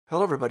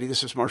Hello, everybody.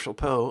 This is Marshall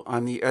Poe.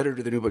 I'm the editor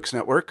of the New Books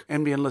Network.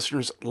 NBN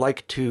listeners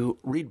like to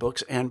read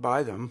books and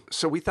buy them.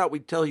 So we thought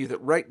we'd tell you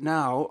that right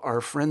now, our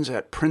friends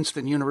at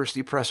Princeton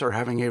University Press are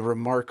having a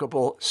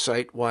remarkable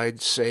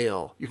site-wide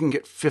sale. You can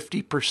get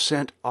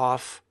 50%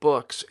 off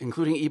books,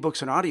 including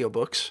ebooks and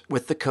audiobooks,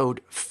 with the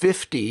code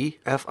 50,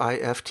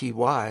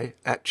 F-I-F-T-Y,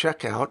 at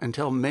checkout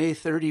until May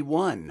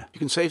 31. You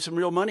can save some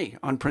real money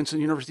on Princeton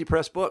University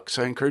Press books.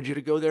 I encourage you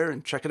to go there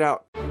and check it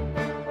out.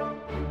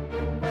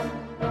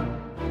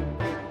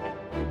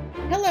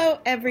 Hello,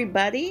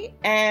 everybody,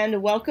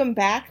 and welcome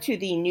back to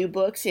the New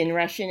Books in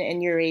Russian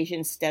and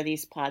Eurasian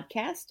Studies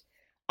podcast.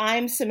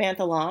 I'm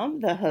Samantha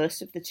Lom, the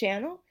host of the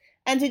channel,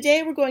 and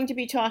today we're going to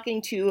be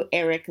talking to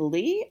Eric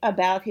Lee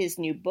about his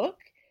new book,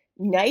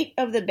 Night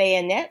of the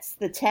Bayonets,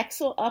 The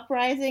Texel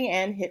Uprising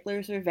and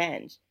Hitler's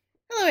Revenge.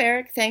 Hello,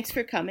 Eric. Thanks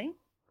for coming.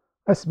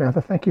 Hi,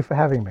 Samantha. Thank you for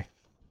having me.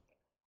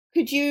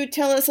 Could you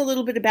tell us a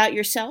little bit about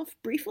yourself,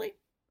 briefly?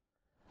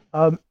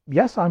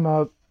 Yes, I'm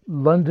a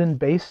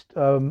London-based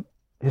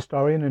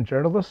historian and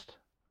journalist.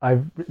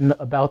 I've written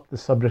about the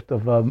subject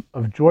of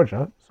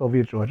Georgia,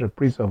 Soviet Georgia,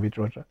 pre-Soviet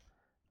Georgia,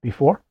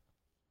 before.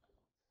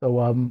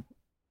 So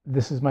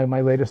this is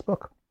my latest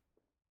book.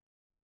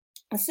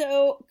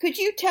 So could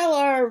you tell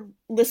our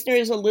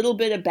listeners a little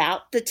bit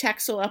about the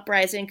Texel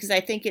Uprising? Because I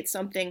think it's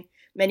something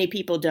many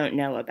people don't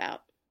know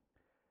about.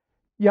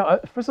 Yeah,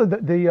 first of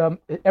all,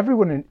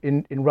 everyone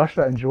in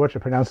Russia and Georgia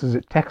pronounces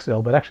it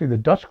Texel, but actually the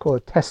Dutch call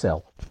it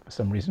Texel for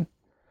some reason.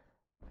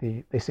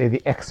 They say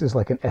the X is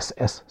like an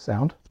SS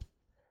sound.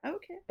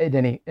 Okay. In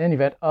any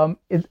event, I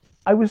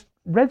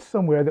read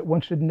somewhere that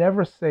one should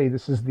never say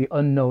this is the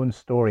unknown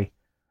story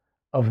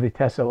of the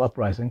Texel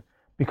Uprising,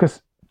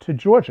 because to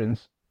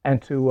Georgians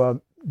and to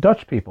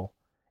Dutch people,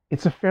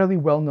 it's a fairly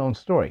well-known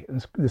story,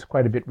 and there's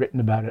quite a bit written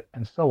about it,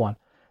 and so on.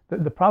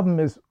 The problem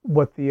is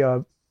what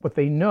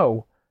they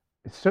know,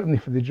 certainly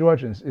for the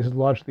Georgians, is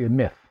largely a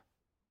myth.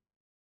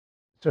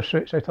 So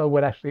should I tell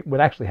what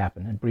actually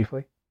happened, and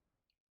briefly?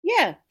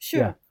 Yeah, sure.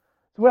 Yeah.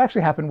 So what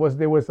actually happened was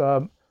there was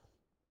a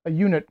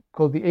unit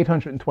called the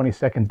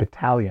 822nd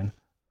Battalion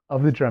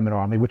of the German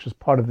Army, which was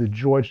part of the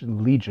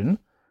Georgian Legion.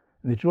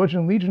 And the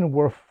Georgian Legion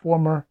were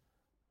former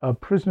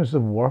prisoners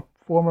of war,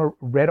 former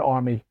Red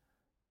Army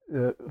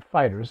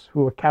fighters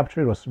who were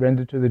captured or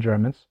surrendered to the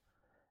Germans,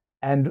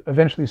 and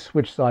eventually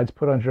switched sides,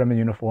 put on German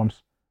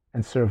uniforms,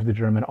 and served the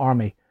German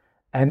Army.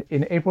 And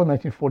in April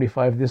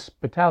 1945, this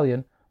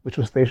battalion, which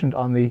was stationed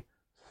on the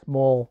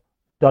small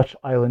Dutch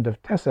island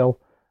of Texel,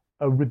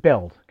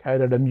 rebelled, carried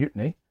out a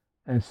mutiny,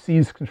 and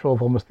seized control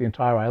of almost the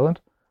entire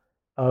island.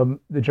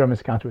 The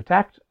Germans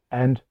counterattacked,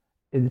 and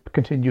it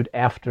continued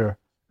after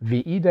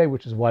VE Day,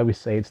 which is why we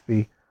say it's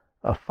the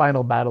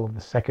final battle of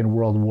the Second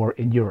World War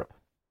in Europe.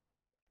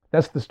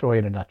 That's the story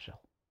in a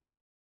nutshell.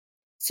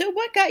 So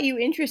what got you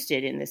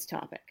interested in this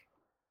topic?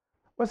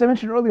 Well, as I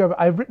mentioned earlier,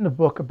 I've written a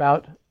book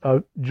about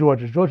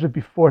Georgia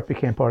before it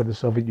became part of the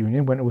Soviet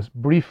Union, when it was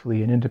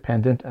briefly an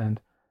independent and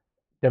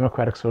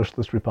democratic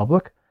socialist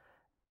republic.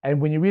 And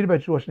when you read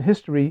about Georgian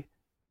history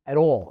at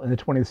all in the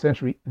 20th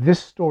century,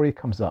 this story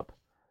comes up,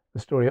 the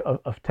story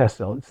of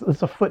Texel.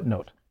 It's a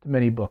footnote to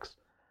many books.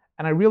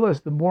 And I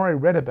realized the more I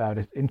read about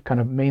it in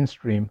kind of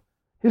mainstream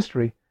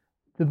history,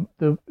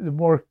 the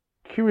more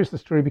curious the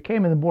story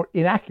became, and the more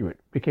inaccurate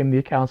became the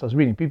accounts I was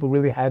reading. People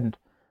really hadn't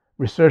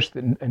researched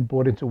it and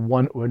bought into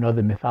one or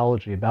another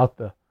mythology about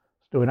the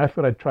story. And I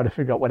thought I'd try to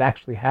figure out what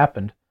actually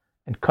happened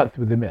and cut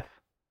through the myth.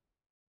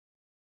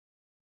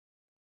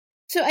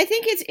 So I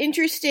think it's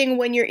interesting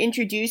when you're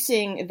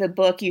introducing the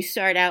book, you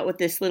start out with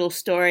this little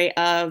story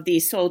of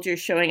these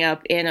soldiers showing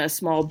up in a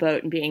small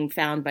boat and being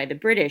found by the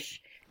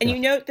British. And Yes.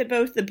 You note that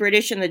both the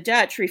British and the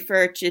Dutch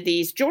refer to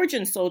these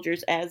Georgian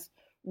soldiers as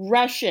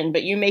Russian,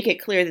 but you make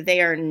it clear that they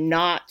are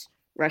not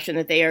Russian,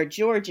 that they are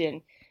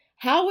Georgian.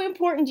 How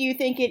important do you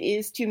think it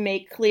is to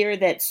make clear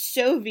that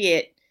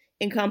Soviet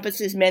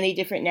encompasses many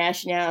different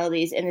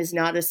nationalities and is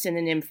not a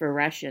synonym for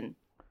Russian?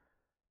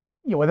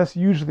 Yeah, well, that's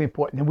hugely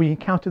important, and we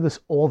encounter this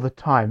all the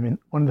time. In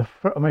one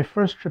of my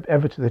first trip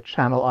ever to the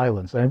Channel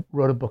Islands, I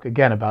wrote a book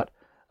again about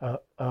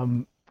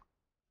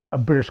a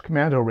British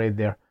commando raid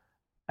there.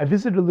 I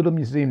visited a little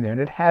museum there,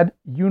 and it had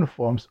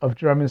uniforms of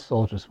German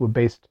soldiers who were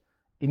based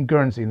in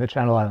Guernsey in the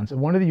Channel Islands. And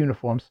one of the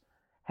uniforms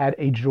had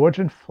a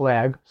Georgian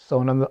flag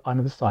sewn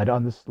on the side,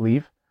 on the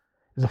sleeve.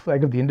 It was a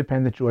flag of the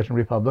independent Georgian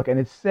Republic, and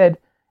it said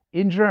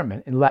in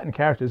German, in Latin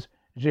characters,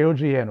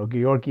 Georgien or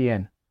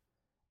Georgien.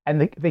 And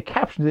they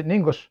captioned it in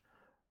English,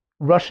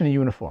 Russian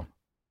uniform.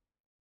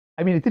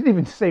 I mean, it didn't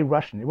even say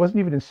Russian. It wasn't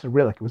even in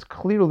Cyrillic. It was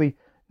clearly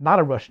not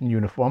a Russian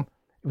uniform.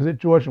 It was a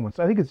Georgian one.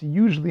 So I think it's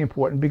hugely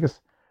important, because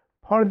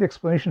part of the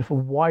explanation for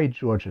why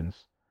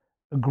Georgians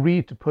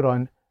agreed to put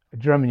on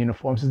German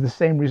uniforms is the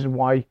same reason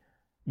why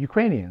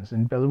Ukrainians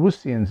and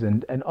Belarusians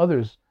and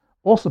others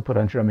also put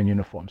on German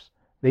uniforms.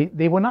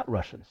 They were not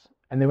Russians,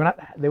 and they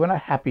were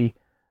not happy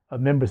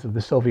members of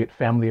the Soviet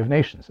family of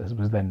nations, as it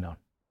was then known.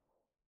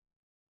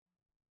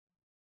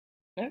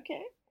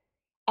 Okay.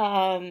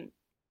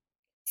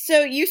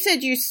 So you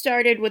said you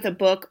started with a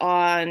book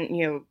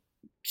on,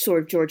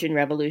 sort of Georgian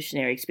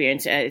revolutionary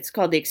experience. It's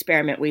called The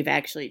Experiment. We've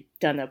actually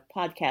done a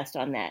podcast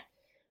on that.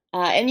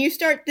 And you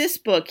start this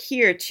book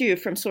here, too,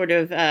 from sort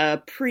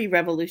of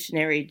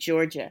pre-revolutionary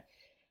Georgia.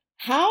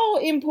 How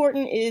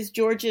important is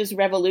Georgia's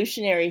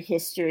revolutionary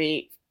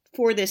history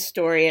for this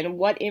story, and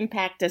what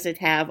impact does it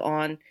have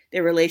on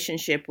their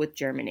relationship with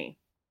Germany?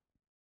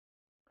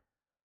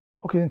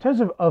 Okay, in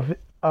terms of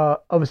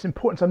its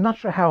importance, I'm not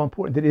sure how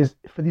important it is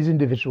for these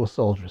individual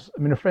soldiers.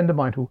 I mean, a friend of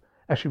mine who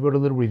actually wrote a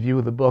little review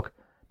of the book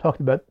talked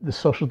about the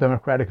social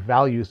democratic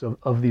values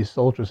of these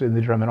soldiers in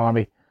the German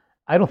army.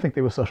 I don't think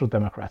they were social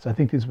democrats. I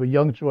think these were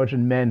young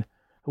Georgian men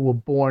who were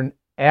born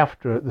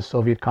after the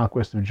Soviet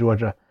conquest of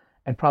Georgia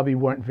and probably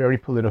weren't very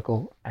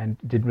political and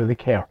didn't really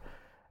care.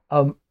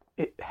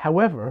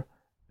 However,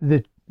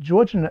 the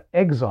Georgian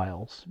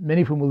exiles,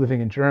 many of whom were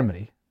living in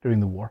Germany during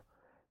the war,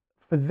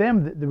 for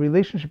them, the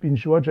relationship between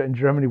Georgia and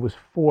Germany was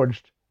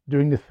forged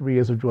during the 3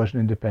 years of Georgian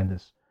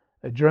independence.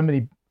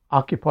 Germany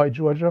occupied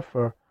Georgia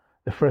for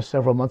the first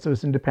several months of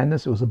its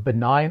independence. It was a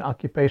benign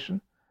occupation.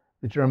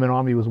 The German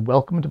army was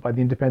welcomed by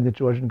the independent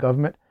Georgian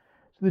government.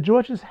 So the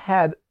Georgians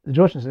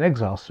in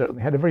exile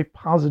certainly had a very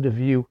positive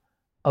view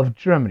of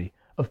Germany,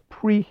 of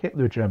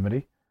pre-Hitler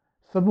Germany,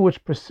 some of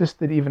which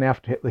persisted even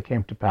after Hitler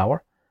came to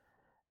power.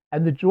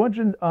 And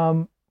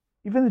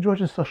even the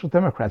Georgian Social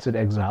Democrats in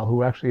exile, who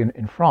were actually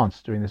in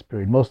France during this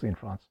period, mostly in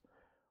France,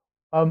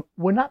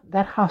 were not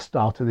that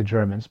hostile to the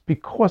Germans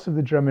because of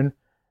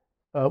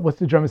what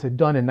the Germans had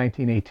done in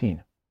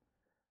 1918.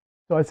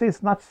 So I'd say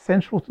it's not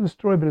central to the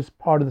story, but it's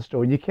part of the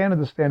story. And you can't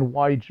understand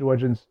why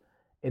Georgians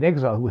in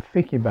exile who were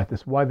thinking about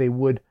this, why they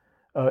would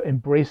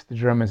embrace the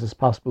Germans as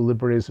possible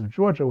liberators of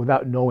Georgia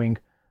without knowing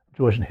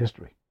Georgian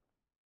history.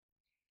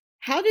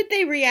 How did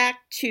they react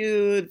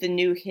to the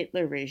new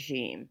Hitler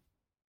regime?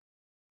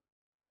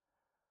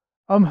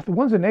 The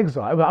ones in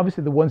exile,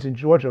 obviously the ones in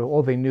Georgia,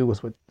 all they knew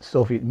was what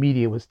Soviet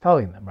media was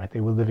telling them, right? They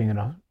were living in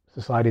a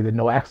society that had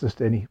no access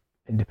to any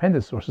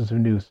independent sources of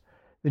news.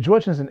 The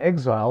Georgians in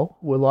exile,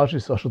 who were largely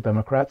social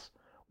democrats,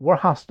 were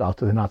hostile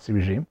to the Nazi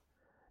regime,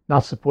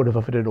 not supportive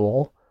of it at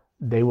all.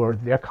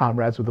 Their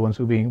comrades were the ones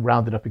who were being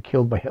rounded up and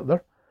killed by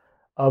Hitler.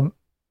 So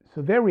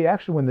their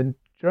reaction when the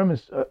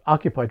Germans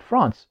occupied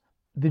France,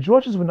 the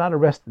Georgians were not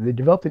arrested. They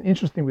developed an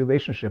interesting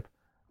relationship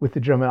with the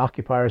German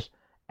occupiers,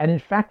 and in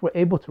fact were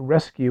able to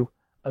rescue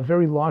a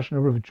very large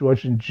number of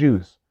Georgian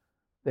Jews.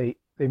 They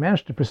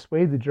managed to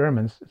persuade the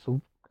Germans. It's a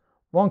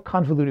long,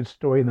 convoluted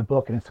story in the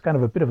book, and it's kind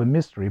of a bit of a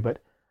mystery,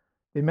 but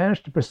they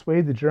managed to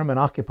persuade the German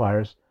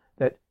occupiers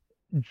that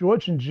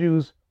Georgian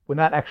Jews were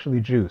not actually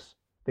Jews.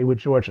 They were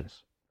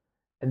Georgians.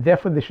 And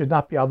therefore, they should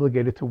not be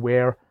obligated to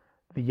wear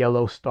the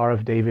yellow Star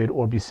of David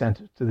or be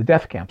sent to the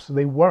death camp. So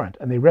they weren't,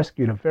 and they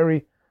rescued a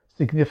very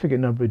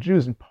significant number of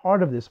Jews. And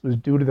part of this was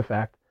due to the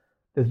fact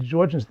that the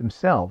Georgians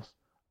themselves,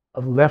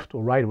 of left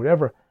or right or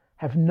whatever,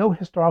 have no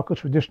historical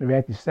tradition of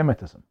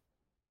anti-Semitism.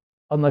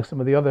 Unlike some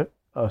of the other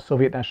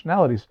Soviet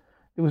nationalities,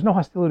 there was no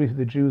hostility to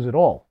the Jews at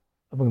all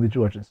among the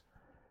Georgians.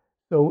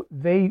 So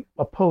they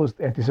opposed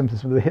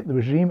anti-Semitism to the Hitler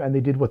regime, and they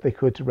did what they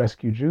could to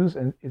rescue Jews,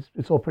 and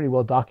it's all pretty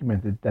well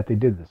documented that they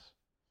did this.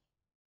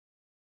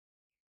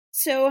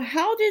 So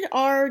how did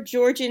our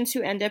Georgians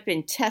who end up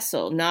in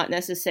Tessel, not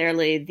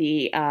necessarily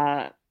the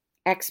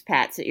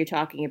expats that you're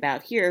talking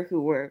about here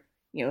who were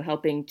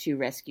helping to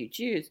rescue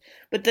Jews,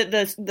 but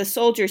the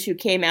soldiers who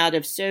came out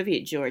of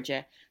Soviet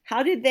Georgia,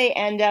 how did they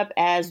end up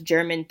as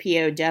German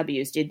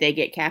POWs? Did they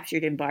get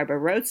captured in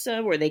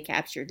Barbarossa? Were they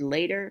captured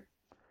later?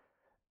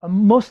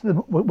 Most of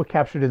them were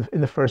captured in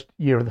the first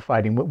year of the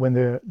fighting, when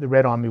the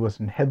Red Army was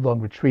in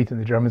headlong retreat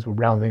and the Germans were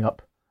rounding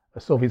up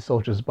Soviet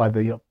soldiers by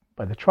the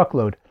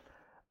truckload.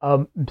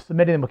 So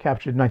many of them were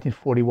captured in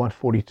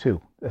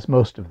 1941-42. That's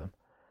most of them.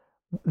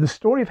 The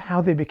story of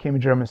how they became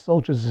German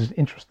soldiers is an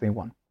interesting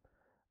one.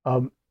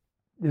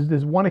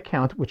 There's one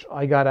account which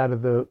I got out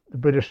of the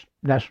British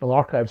National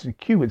Archives in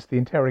Kew. It's the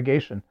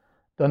interrogation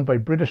done by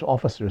British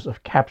officers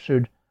of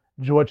captured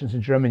Georgians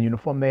in German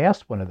uniform. They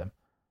asked one of them,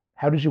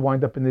 "How did you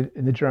wind up in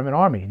the German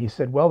army?" And he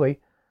said, "Well,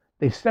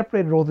 they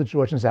separated all the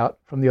Georgians out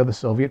from the other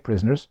Soviet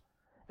prisoners,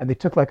 and they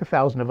took like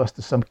 1,000 of us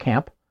to some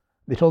camp.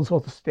 They told us all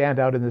to stand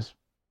out in this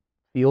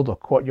field or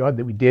courtyard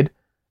that we did,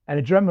 and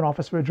a German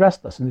officer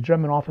addressed us. And the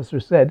German officer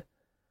said,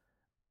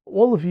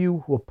 'All of you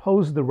who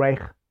oppose the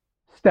Reich,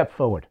 step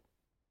forward.'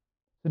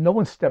 So no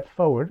one stepped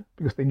forward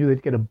because they knew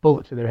they'd get a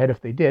bullet to their head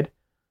if they did.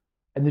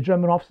 And the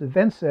German officer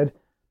then said,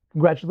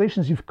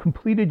 'Congratulations, you've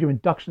completed your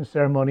induction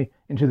ceremony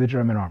into the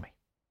German army.'"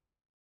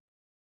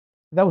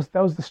 That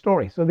was the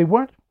story. So they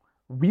weren't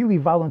really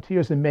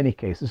volunteers in many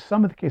cases.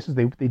 Some of the cases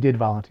they did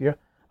volunteer.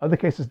 Other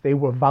cases they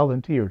were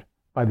volunteered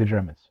by the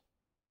Germans.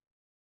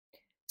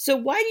 So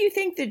why do you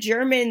think the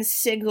Germans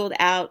singled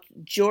out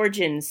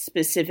Georgians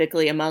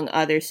specifically among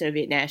other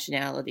Soviet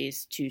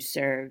nationalities to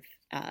serve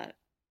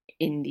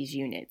in these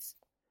units?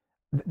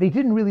 They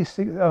didn't really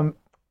single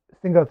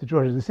out the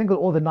Georgians. They singled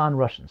all the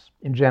non-Russians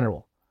in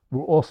general.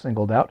 Were all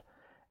singled out.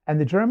 And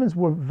the Germans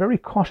were very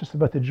cautious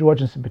about the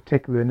Georgians in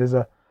particular. And there's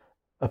a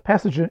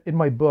passage in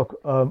my book,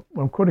 where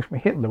I'm quoting from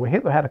Hitler, where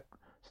Hitler had a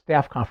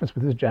staff conference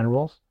with his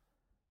generals.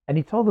 And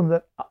he told them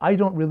that I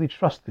don't really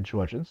trust the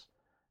Georgians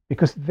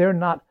because they're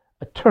not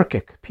a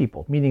Turkic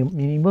people,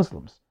 meaning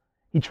Muslims.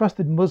 He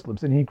trusted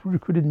Muslims, and he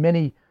recruited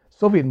many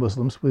Soviet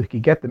Muslims who he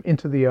could get them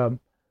into the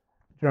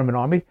German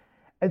army.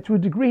 And to a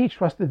degree, he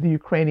trusted the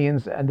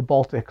Ukrainians and the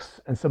Baltics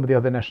and some of the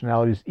other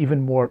nationalities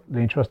even more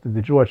than he trusted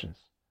the Georgians.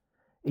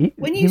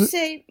 When you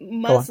say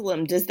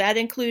Muslim, does that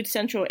include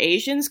Central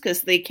Asians?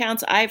 Because the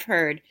accounts I've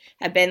heard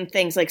have been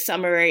things like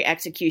summary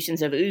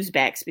executions of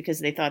Uzbeks because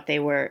they thought they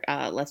were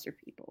lesser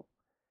people.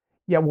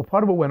 Yeah, well,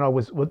 part of what went on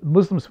was what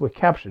Muslims who were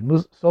captured,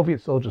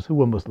 Soviet soldiers who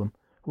were Muslim,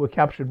 who were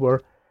captured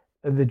were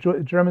the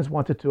Germans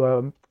wanted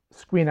to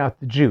screen out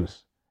the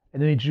Jews,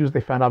 and any Jews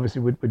they found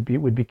obviously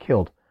would be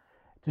killed.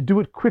 To do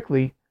it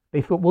quickly,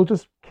 they thought we'll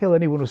just kill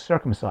anyone who's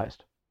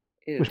circumcised,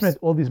 which meant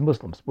all these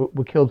Muslims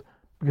were killed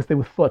because they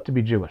were thought to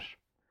be Jewish.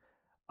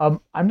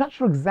 I'm not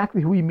sure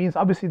exactly who he means.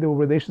 Obviously, there were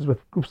relations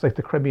with groups like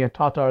the Crimean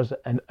Tatars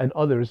and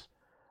others,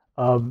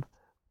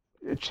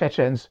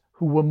 Chechens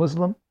who were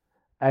Muslim,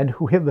 and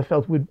who Hitler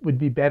felt would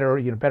be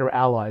better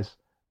allies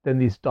than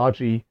these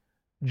dodgy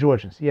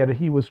Georgians.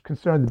 He was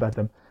concerned about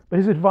them, but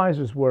his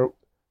advisors were,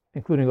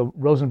 including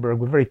Rosenberg,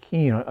 were very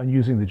keen on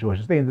using the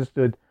Georgians. They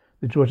understood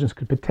the Georgians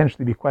could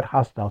potentially be quite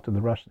hostile to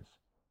the Russians.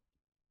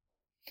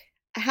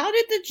 How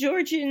did the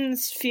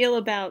Georgians feel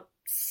about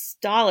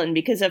Stalin?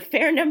 Because a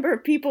fair number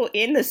of people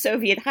in the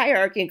Soviet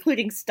hierarchy,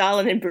 including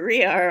Stalin and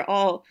Beria, are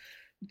all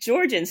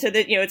Georgian. So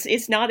that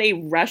it's not a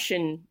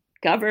Russian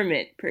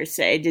government per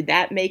se. Did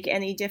that make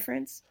any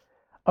difference?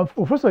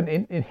 Well, first of all,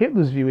 in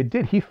Hitler's view, it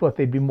did. He thought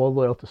they'd be more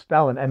loyal to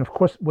Stalin. And of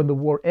course, when the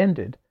war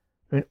ended,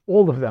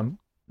 all of them,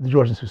 the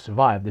Georgians who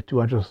survived, the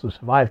 200 who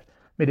survived,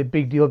 made a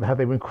big deal about how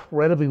they were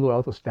incredibly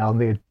loyal to Stalin.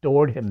 They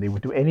adored him. They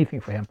would do anything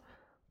for him.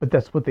 But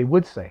that's what they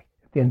would say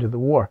at the end of the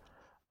war.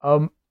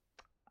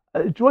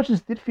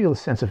 Georgians did feel a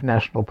sense of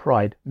national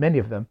pride, many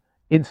of them,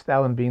 in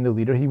Stalin being the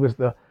leader. He was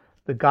the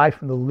guy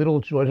from the little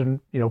Georgian,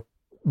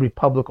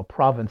 republic or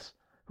province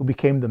who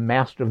became the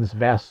master of this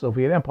vast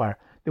Soviet empire.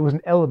 There was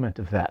an element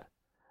of that,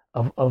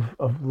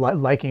 of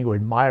liking or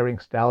admiring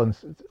Stalin.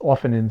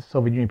 Often in the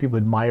Soviet Union, people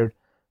admired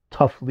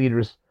tough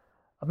leaders.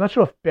 I'm not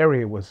sure if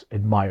Beria was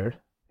admired.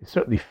 He's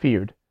certainly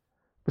feared.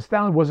 But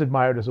Stalin was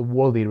admired as a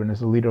war leader and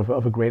as a leader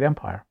of a great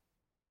empire.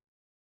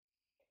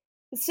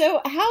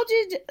 So how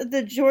did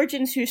the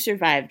Georgians who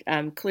survived,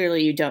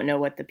 clearly you don't know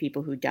what the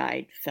people who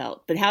died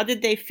felt, but how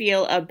did they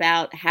feel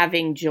about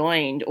having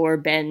joined or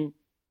been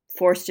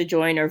forced to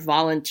join or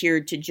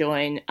volunteered to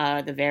join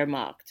the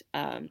Wehrmacht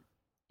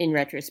in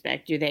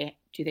retrospect? Do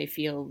they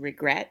feel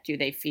regret? Do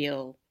they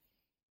feel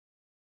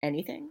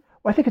anything?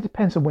 Well, I think it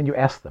depends on when you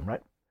ask them,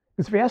 right?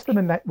 Because if you ask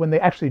them when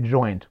they actually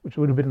joined, which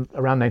would have been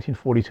around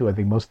 1942, I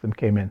think most of them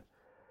came in.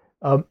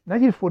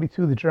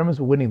 1942, the Germans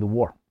were winning the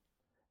war,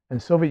 and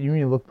the Soviet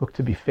Union looked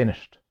to be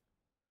finished.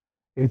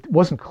 It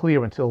wasn't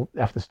clear until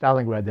after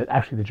Stalingrad that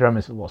actually the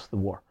Germans had lost the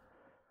war.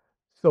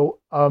 So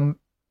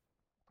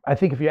I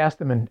think if you ask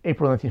them in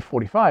April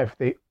 1945,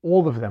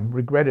 all of them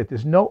regretted.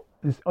 There's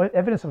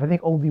evidence of, I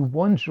think, only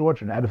one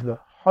Georgian out of the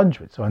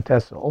hundreds on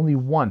Tesla, only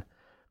one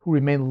who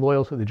remained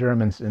loyal to the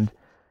Germans and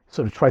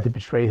sort of tried to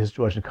betray his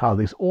Georgian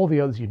colleagues. All the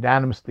others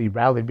unanimously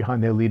rallied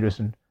behind their leaders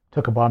and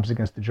took up arms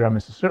against the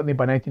Germans. So certainly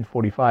by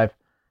 1945,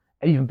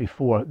 and even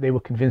before, they were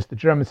convinced the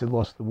Germans had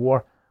lost the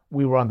war.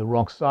 We were on the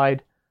wrong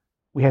side.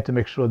 We had to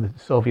make sure that the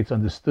Soviets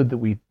understood that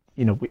we're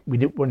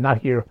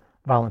not here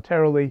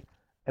voluntarily,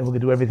 and we're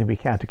going to do everything we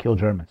can to kill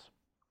Germans.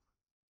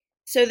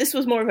 So this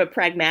was more of a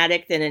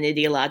pragmatic than an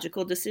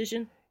ideological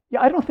decision?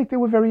 Yeah, I don't think they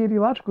were very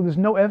ideological. There's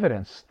no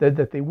evidence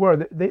that they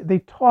were. They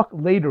talked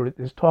later.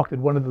 There's talk that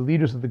one of the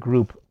leaders of the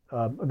group,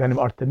 a guy named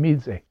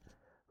Artemidze,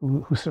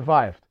 who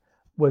survived,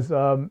 was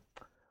a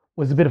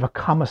bit of a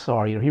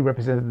commissar. He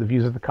represented the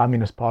views of the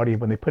Communist Party.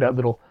 When they put out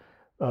little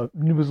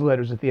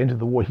newsletters at the end of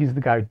the war, he's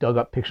the guy who dug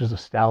up pictures of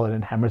Stalin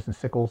and hammers and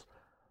sickles.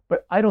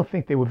 But I don't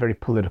think they were very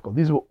political.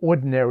 These were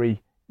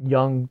ordinary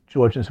young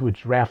Georgians who were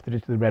drafted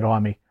into the Red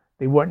Army.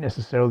 They weren't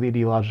necessarily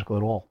ideological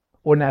at all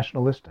or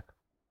nationalistic.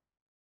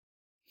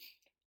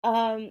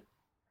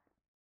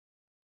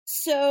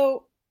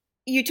 So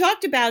you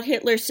talked about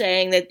Hitler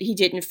saying that he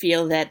didn't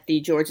feel that the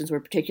Georgians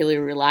were particularly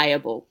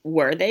reliable.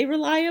 Were they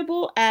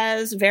reliable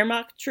as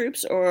Wehrmacht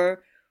troops,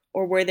 or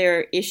were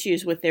there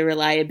issues with their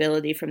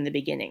reliability from the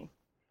beginning?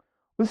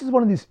 This is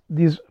one of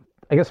these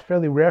I guess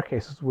fairly rare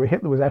cases where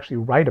Hitler was actually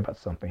right about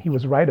something. He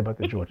was right about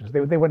the Georgians.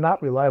 They were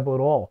not reliable at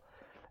all.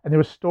 And there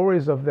were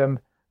stories of them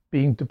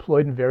being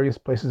deployed in various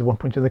places at one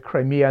point to the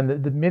Crimea,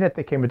 and the minute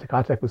they came into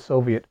contact with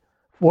Soviet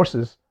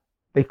forces,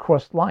 they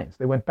crossed lines.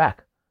 They went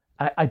back.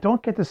 I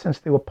don't get the sense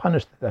they were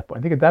punished at that point.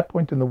 I think at that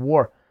point in the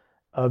war,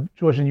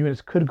 Georgian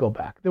units could go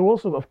back. There were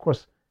also, of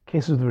course,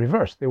 cases of the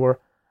reverse. There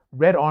were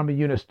Red Army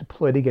units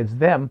deployed against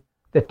them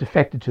that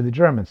defected to the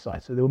German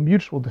side. So there were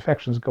mutual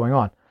defections going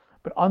on.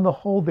 But on the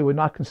whole, they were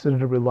not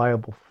considered a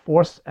reliable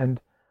force. And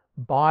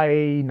by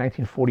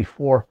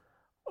 1944,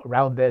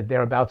 around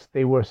thereabouts,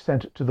 they were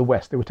sent to the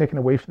west. They were taken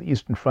away from the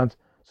Eastern Front,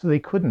 so they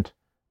couldn't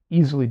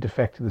easily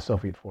defect to the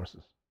Soviet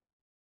forces.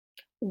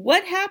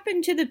 What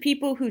happened to the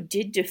people who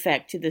did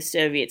defect to the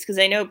Soviets? Because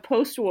I know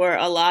post-war,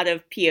 a lot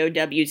of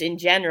POWs in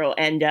general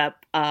end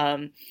up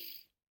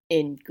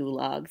in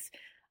gulags.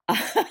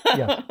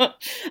 Yes.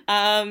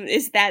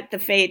 Is that the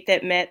fate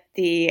that met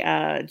the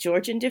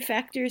Georgian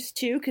defectors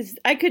too? Because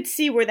I could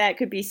see where that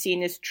could be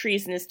seen as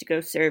treasonous to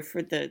go serve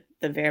for the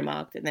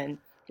Wehrmacht and then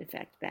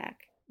defect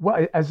back.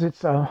 Well, as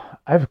it's, I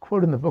have a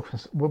quote in the book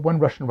where one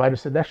Russian writer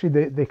said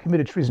actually they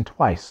committed treason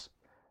twice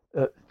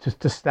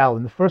to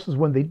Stalin. The first was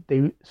when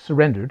they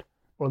surrendered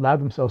or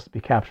allowed themselves to be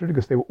captured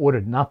because they were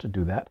ordered not to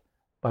do that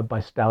by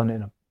Stalin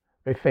in a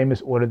very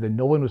famous order that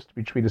no one was to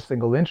retreat a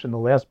single inch, and the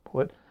last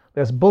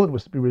bullet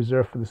was to be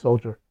reserved for the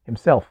soldier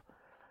himself.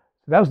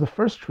 So that was the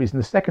first treason.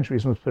 The second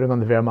treason was putting on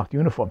the Wehrmacht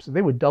uniform. So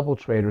they were double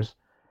traitors,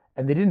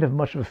 and they didn't have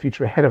much of a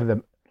future ahead of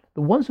them.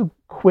 The ones who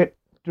quit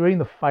during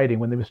the fighting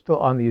when they were still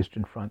on the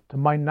Eastern Front, to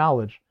my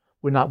knowledge,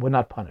 were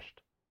not punished.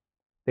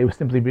 They were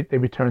simply they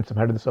returned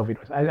somehow to the Soviet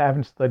Union. I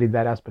haven't studied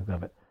that aspect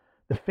of it.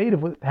 The fate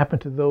of what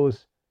happened to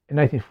those in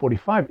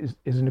 1945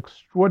 is an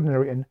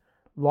extraordinary and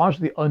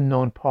largely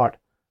unknown part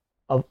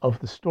of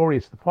the story.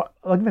 It's the part.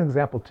 I'll give you an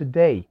example.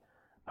 Today,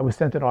 I was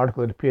sent an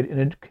article that appeared in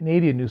a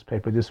Canadian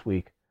newspaper this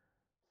week,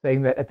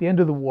 saying that at the end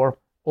of the war,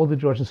 all the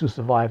Georgians who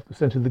survived were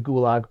sent to the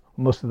Gulag.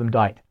 Most of them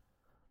died.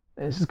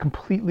 And this is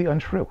completely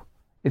untrue.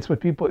 It's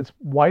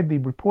widely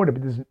reported,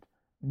 but there's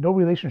no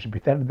relationship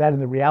between that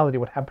and the reality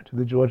of what happened to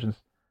the Georgians,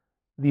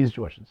 these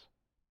Georgians.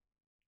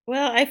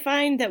 Well, I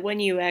find that when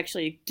you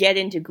actually get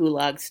into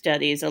Gulag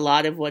studies, a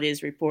lot of what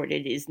is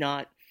reported is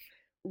not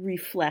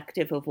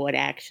reflective of what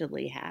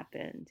actually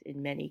happened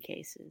in many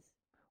cases.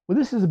 Well,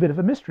 this is a bit of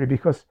a mystery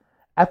because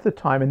at the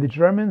time, and the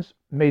Germans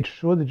made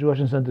sure the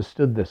Georgians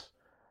understood this,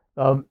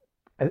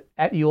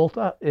 at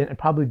Yalta, and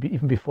probably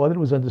even before that, it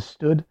was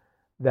understood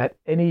that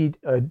any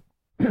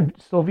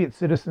Soviet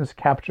citizens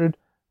captured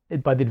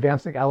by the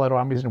advancing Allied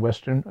armies in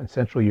Western and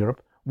Central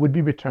Europe would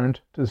be returned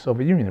to the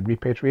Soviet Union,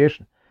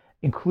 repatriation,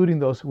 including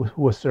those who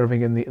were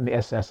serving in the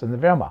SS and the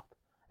Wehrmacht,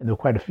 and there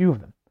were quite a few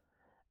of them.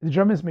 The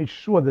Germans made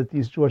sure that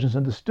these Georgians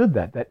understood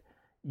that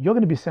you're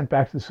going to be sent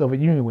back to the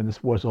Soviet Union when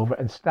this war is over,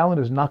 and Stalin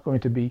is not going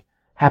to be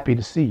happy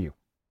to see you.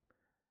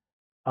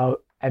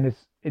 And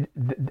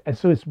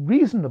so it's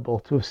reasonable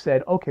to have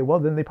said, okay, well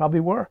then they probably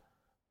were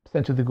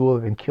sent to the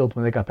Gulag and killed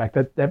when they got back.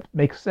 That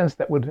makes sense.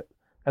 That's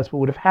what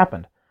would have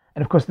happened.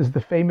 And of course, there's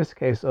the famous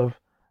case of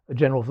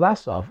General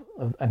Vlasov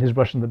and his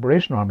Russian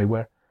Liberation Army,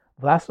 where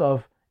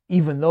Vlasov,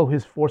 even though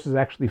his forces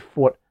actually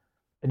fought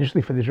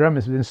initially for the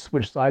Germans, but then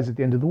switched sides at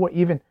the end of the war,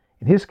 even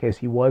in his case,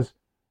 he was,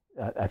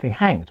 I think,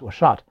 hanged or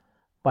shot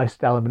by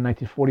Stalin in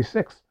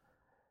 1946.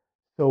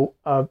 So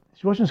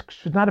Georgians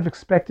should not have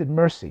expected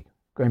mercy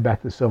going back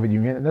to the Soviet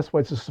Union, and that's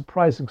why it's a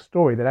surprising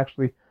story that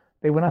actually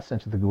they were not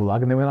sent to the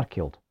Gulag and they were not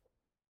killed.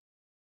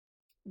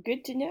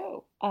 Good to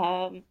know.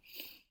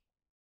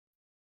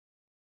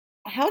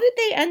 How did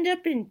they end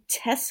up in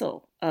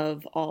Tessel,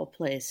 of all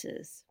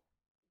places?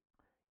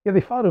 Yeah, they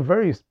followed a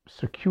very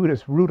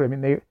circuitous route. I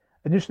mean, they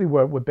initially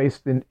were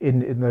based in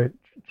the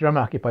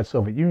German-occupied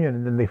Soviet Union,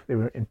 and then they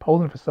were in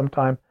Poland for some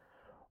time,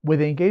 where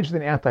they engaged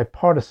in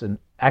anti-partisan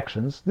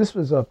actions. This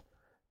was a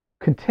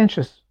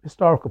contentious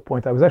historical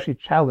point. I was actually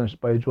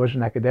challenged by a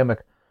Georgian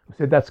academic who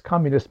said that's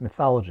communist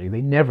mythology.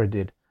 They never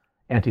did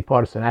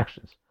anti-partisan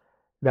actions.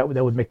 That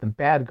would make them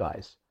bad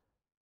guys.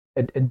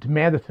 And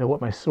demanded to know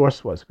what my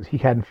source was, because he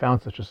hadn't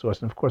found such a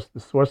source. And of course, the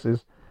source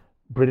is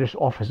British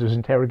officers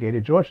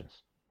interrogated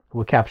Georgians who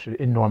were captured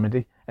in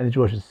Normandy, and the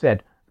Georgians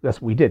said,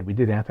 that's what we did. We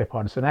did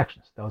anti-partisan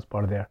actions. That was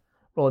part of their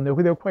role. And they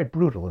were quite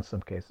brutal in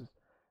some cases.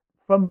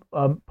 From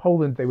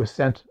Poland, they were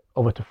sent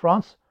over to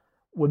France,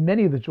 where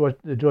many of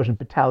the Georgian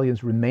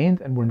battalions remained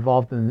and were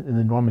involved in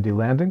the Normandy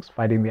landings,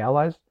 fighting the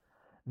Allies.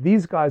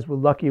 These guys were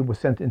lucky and were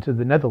sent into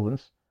the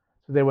Netherlands,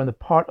 so they were on the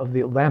part of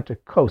the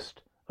Atlantic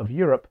coast of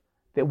Europe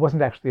that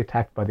wasn't actually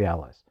attacked by the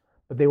Allies.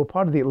 But they were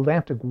part of the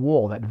Atlantic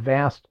Wall, that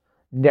vast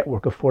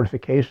network of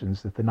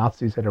fortifications that the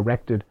Nazis had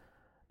erected,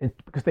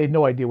 because they had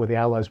no idea where the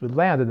Allies would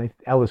land, and the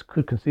Allies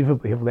could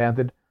conceivably have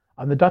landed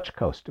on the Dutch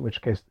coast, in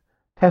which case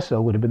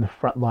Tessel would have been the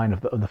front line of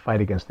the fight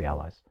against the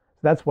Allies. So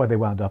that's why they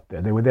wound up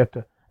there. They were there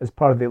as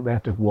part of the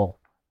Atlantic Wall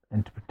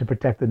and to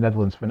protect the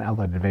Netherlands from an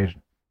Allied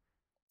invasion.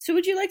 So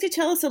would you like to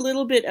tell us a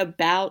little bit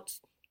about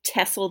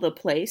Tessel, the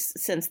place,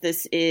 since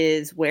this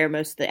is where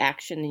most of the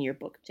action in your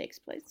book takes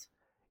place?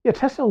 Yeah,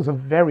 Tessel is a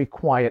very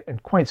quiet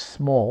and quite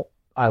small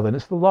island.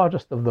 It's the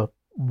largest of the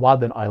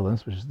Wadden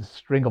Islands, which is the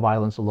string of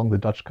islands along the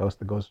Dutch coast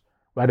that goes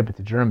right up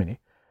into Germany.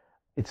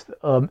 It's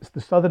the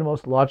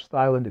southernmost, largest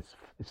island.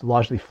 It's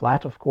largely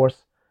flat, of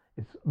course.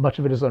 Much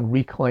of it is on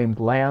reclaimed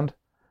land.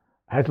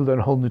 I had to learn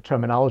a whole new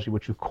terminology,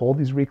 what you call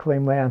these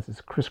reclaimed lands.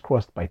 It's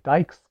crisscrossed by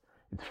dikes.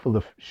 It's full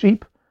of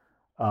sheep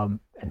and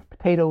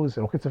potatoes.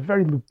 It's a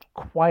very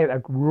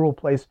quiet, rural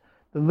place.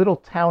 The little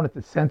town at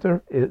the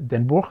center,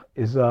 Den Bourg,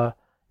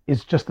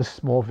 is just a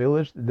small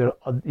village. The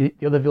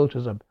other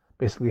villages are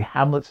basically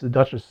hamlets. The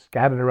Dutch are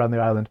scattered around the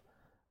island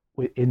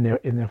in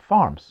their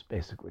farms,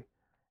 basically.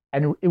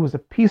 And it was a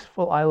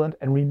peaceful island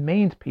and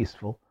remained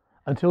peaceful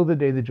until the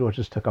day the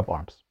Georgians took up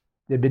arms.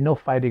 There'd been no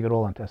fighting at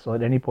all on Texel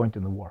at any point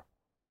in the war.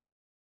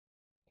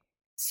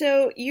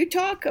 So you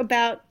talk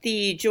about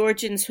the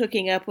Georgians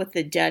hooking up with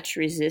the Dutch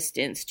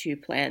resistance to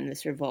plan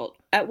this revolt.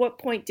 At what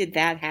point did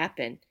that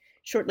happen?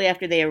 Shortly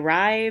after they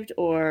arrived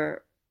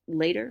or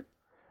later?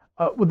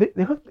 Well,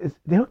 they hooked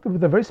up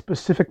with a very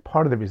specific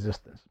part of the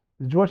resistance.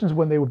 The Georgians,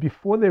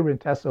 before they were in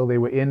Texel, they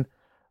were in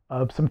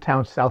some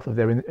town south of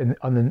there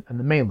on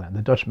the mainland,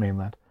 the Dutch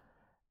mainland.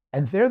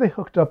 And there they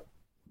hooked up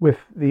with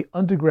the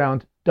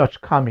underground Dutch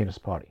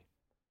Communist Party.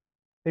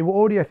 They were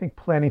already, I think,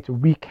 planning to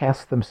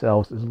recast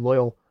themselves as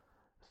loyal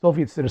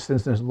Soviet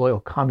citizens and as loyal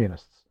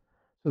communists.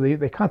 So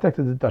they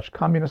contacted the Dutch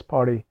Communist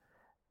Party,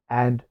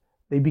 and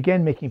they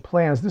began making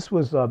plans. This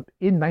was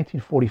in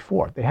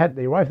 1944.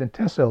 They arrived in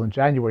Texel in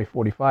January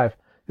 45.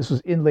 This was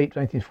in late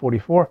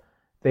 1944.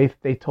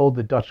 They told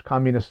the Dutch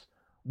communists,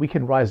 we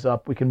can rise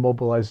up, we can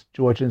mobilize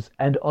Georgians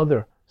and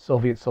other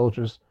Soviet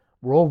soldiers.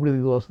 We're all really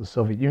loyal to the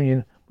Soviet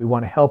Union. We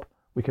want to help.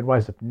 We can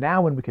rise up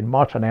now and we can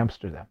march on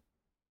Amsterdam.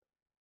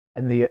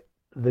 And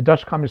the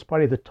Dutch Communist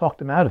Party that talked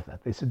them out of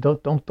that. They said,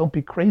 don't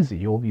be crazy.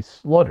 You'll be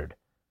slaughtered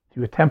if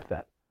you attempt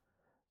that.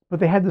 But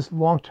they had this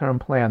long-term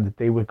plan that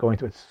they were going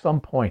to, at some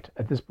point,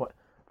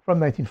 from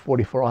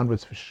 1944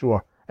 onwards for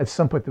sure, at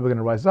some point they were going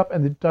to rise up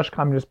and the Dutch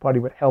Communist Party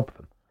would help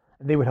them.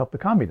 And they would help the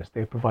communists. They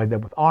would provide them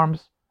with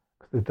arms,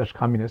 because the Dutch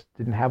communists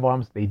didn't have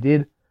arms. They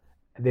did,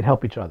 and they'd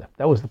help each other.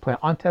 That was the plan.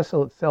 On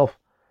Texel itself,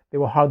 there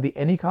were hardly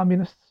any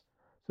communists,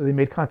 so they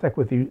made contact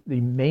with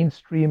the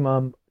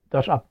mainstream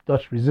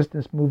Dutch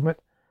resistance movement,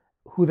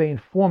 who they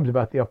informed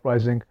about the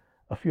uprising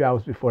a few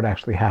hours before it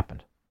actually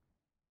happened.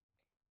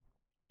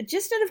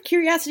 Just out of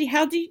curiosity,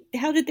 how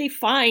did they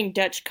find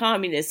Dutch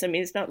communists? I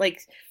mean, it's not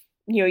like,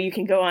 you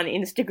can go on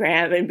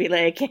Instagram and be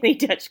like, any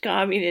Dutch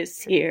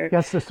communists here?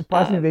 Yes, so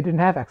surprisingly, they didn't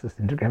have access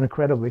to Instagram,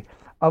 incredibly.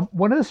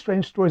 One of the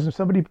strange stories, and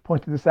somebody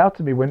pointed this out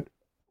to me, when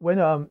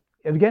Evgeny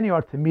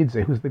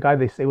Artemidze, who's the guy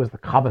they say was the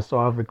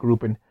commissar of the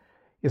group, and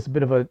it's a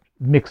bit of a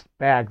mixed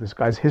bag, this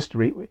guy's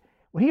history.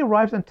 When he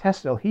arrived in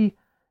Texel, he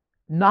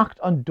knocked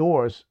on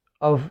doors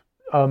of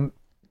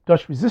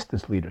Dutch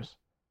resistance leaders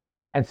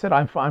and said,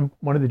 I'm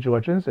one of the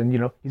Georgians,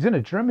 and he's in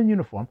a German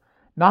uniform,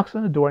 knocks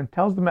on the door and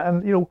tells them,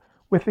 and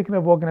we're thinking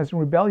of organizing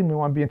rebellion, we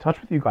want to be in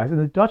touch with you guys. And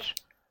the Dutch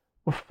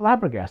were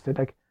flabbergasted,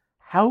 like,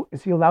 how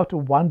is he allowed to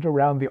wander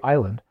around the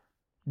island,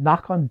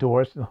 knock on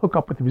doors, and hook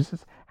up with the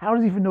resistance? How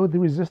does he even know what the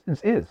resistance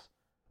is?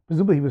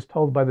 Presumably he was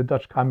told by the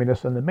Dutch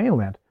communists on the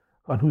mainland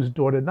on whose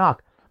door to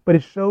knock. But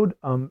it showed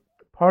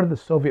part of the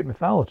Soviet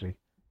mythology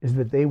is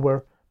that they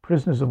were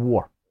prisoners of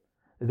war,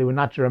 that they were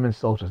not German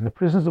soldiers. And the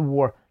prisoners of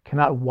war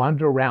cannot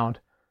wander around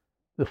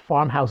the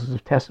farmhouses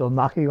of Texel,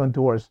 knocking on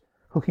doors,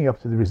 hooking up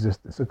to the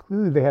resistance. So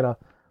clearly they had a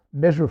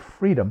measure of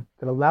freedom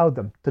that allowed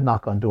them to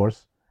knock on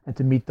doors and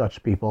to meet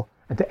Dutch people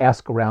and to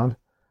ask around.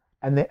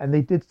 And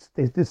they did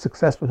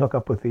successfully hook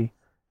up with the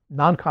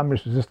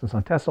non-communist resistance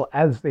on Texel,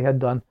 as they had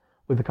done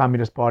with the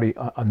Communist Party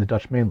on the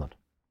Dutch mainland.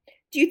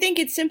 Do you think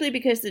it's simply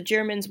because the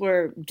Germans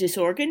were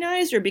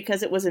disorganized or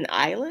because it was an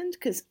island?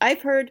 Because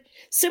I've heard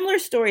similar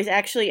stories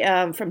actually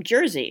from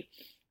Jersey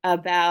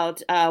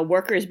about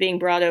workers being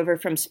brought over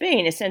from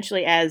Spain,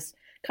 essentially as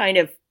kind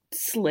of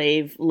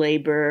slave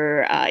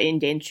labor,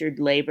 indentured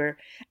labor,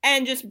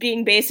 and just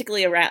being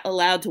basically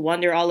allowed to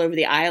wander all over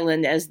the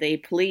island as they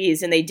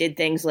please. And they did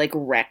things like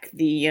wreck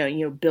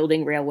the,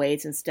 building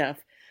railways and stuff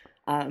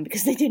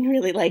because they didn't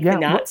really like the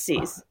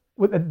Nazis.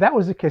 Well, that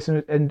was the case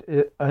in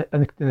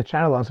the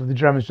Channel Islands of the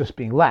Germans just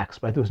being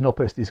lax, right? There was no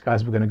place these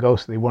guys were going to go,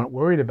 so they weren't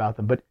worried about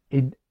them. But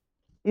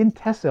in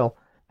Texel,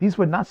 these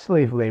were not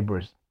slave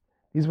laborers.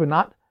 These were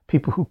not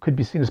people who could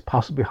be seen as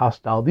possibly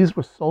hostile. These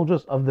were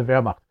soldiers of the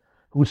Wehrmacht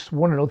who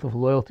sworn an oath of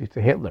loyalty to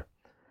Hitler.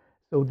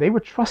 So they were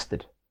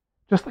trusted.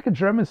 Just like a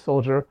German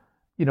soldier,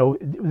 it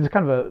was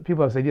kind of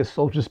people have this idea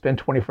soldiers spend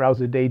 24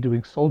 hours a day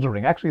doing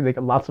soldiering. Actually, they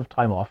get lots of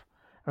time off.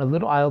 On a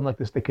little island like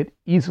this, they could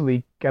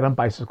easily get on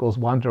bicycles,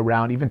 wander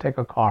around, even take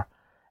a car.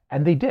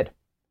 And they did.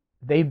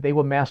 They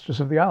were masters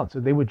of the island. So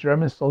they were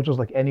German soldiers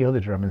like any other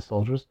German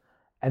soldiers.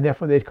 And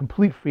therefore, they had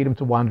complete freedom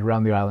to wander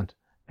around the island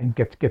and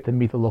get to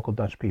meet the local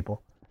Dutch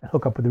people and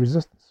hook up with the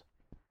resistance.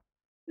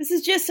 This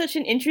is just such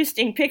an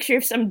interesting picture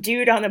of some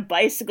dude on a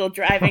bicycle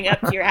driving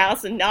up to your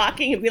house and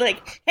knocking and be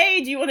like,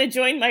 hey, do you want to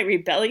join my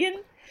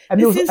rebellion? And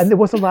there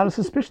was a lot of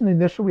suspicion. The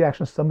initial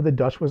reaction of some of the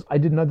Dutch was, I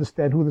didn't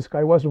understand who this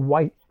guy was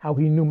or how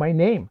he knew my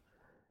name.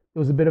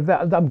 There was a bit of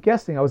that. I'm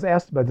guessing, I was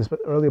asked about this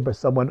earlier by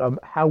someone,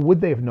 how would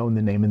they have known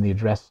the name and the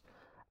address?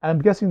 And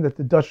I'm guessing that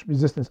the Dutch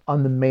resistance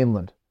on the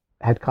mainland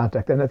had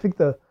contact. And I think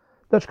the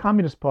Dutch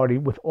Communist Party,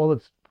 with all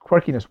its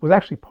quirkiness, was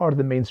actually part of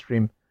the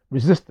mainstream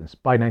resistance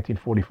by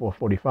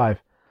 1944-45.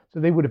 So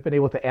they would have been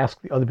able to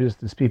ask the other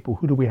resistance people,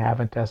 who do we have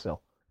in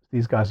Texel?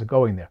 These guys are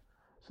going there.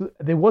 So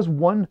there was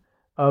one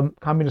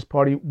Communist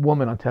Party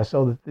woman on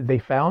Texel that they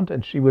found,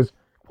 and she was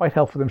quite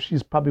helpful for them.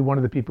 She's probably one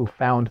of the people who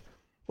found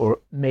or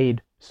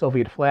made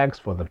Soviet flags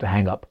for them to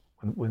hang up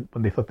when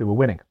they thought they were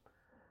winning.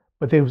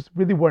 But there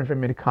really weren't very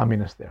many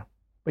communists there.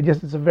 But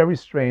yes, it's a very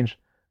strange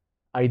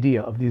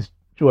idea of these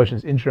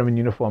Georgians in German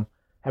uniform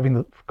having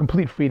the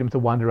complete freedom to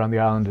wander around the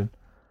island and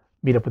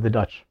meet up with the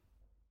Dutch.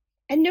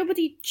 And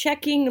nobody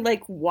checking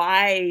like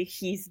why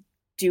he's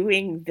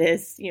doing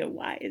this.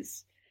 Why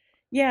is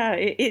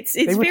it's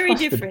very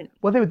trusted. different.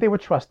 Well, they were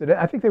trusted.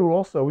 I think they were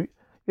also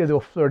they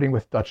were flirting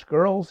with Dutch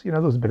girls. There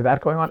was a bit of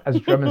that going on, as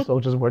German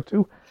soldiers were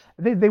too.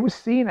 They were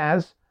seen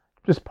as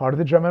just part of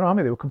the German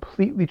army. They were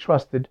completely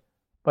trusted,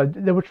 but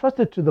they were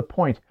trusted to the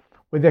point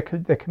where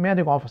their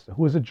commanding officer,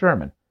 who was a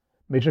German,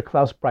 Major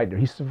Klaus Breitner,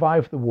 he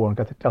survived the war and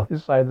got to tell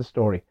his side of the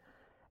story.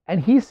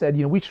 And he said,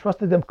 we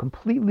trusted them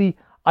completely.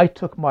 I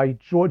took my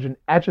Georgian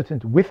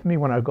adjutant with me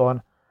when I go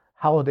on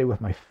holiday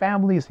with my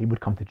families. He would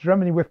come to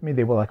Germany with me.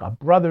 They were like our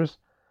brothers.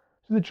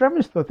 So the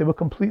Germans thought they were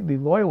completely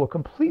loyal, were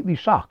completely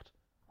shocked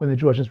when the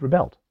Georgians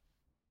rebelled.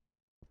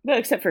 Well,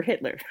 except for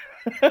Hitler.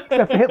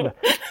 Except for Hitler.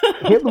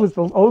 Hitler was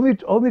the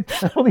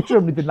only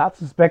German who did not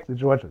suspect the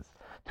Georgians.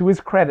 To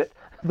his credit,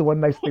 the one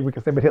nice thing we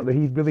can say about Hitler,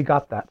 he really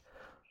got that.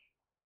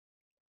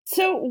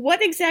 So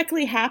what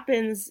exactly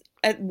happens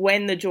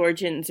when the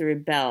Georgians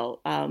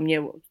rebel?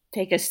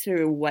 Take us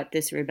through what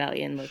this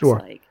rebellion looks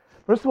like.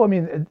 First of all,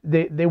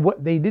 they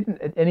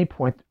didn't at any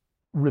point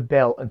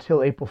rebel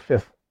until April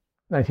 5th,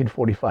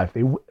 1945.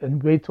 They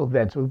waited till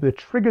then. So what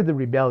triggered the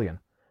rebellion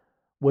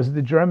was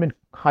the German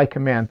high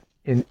command,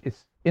 in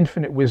its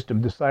infinite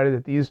wisdom,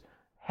 decided that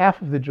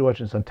half of the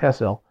Georgians on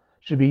Texel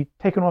should be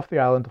taken off the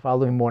island the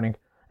following morning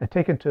and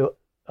taken to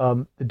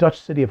the Dutch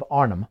city of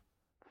Arnhem,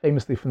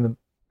 famously from the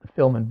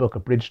film and book A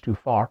Bridge Too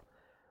Far,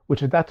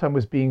 which at that time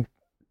was being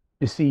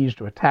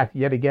besieged or attacked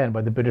yet again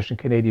by the British and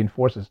Canadian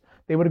forces.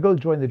 They were to go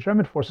join the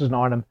German forces in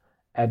Arnhem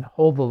and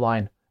hold the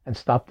line and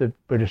stop the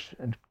British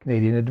and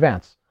Canadian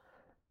advance.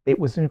 It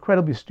was an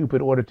incredibly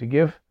stupid order to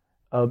give.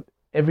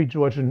 Every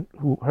Georgian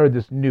who heard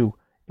this knew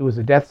it was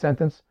a death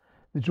sentence.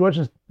 The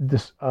Georgians,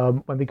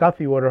 when they got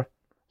the order,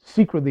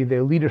 secretly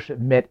their leadership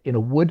met in a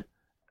wood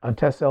on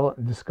Texel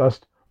and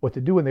discussed what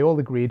to do, and they all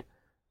agreed,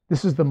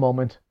 this is the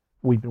moment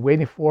we've been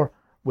waiting for.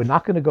 We're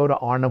not going to go to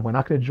Arnhem. We're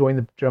not going to join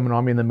the German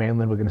army in the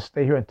mainland. We're going to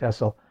stay here in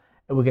Texel,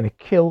 and we're going to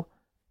kill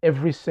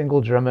every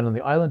single German on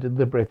the island and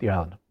liberate the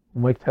island.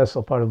 We'll make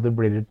Texel part of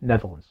liberated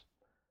Netherlands.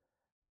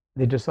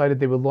 They decided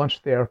they would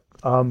launch their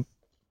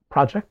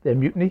project, their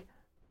mutiny,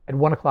 at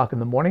 1 o'clock in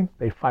the morning.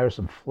 They fire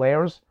some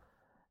flares,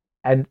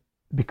 and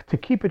to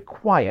keep it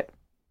quiet,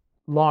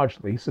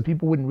 largely, so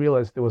people wouldn't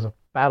realize there was a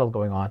battle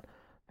going on,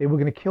 they were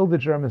going to kill the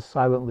Germans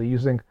silently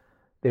using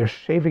their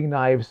shaving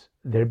knives,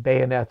 their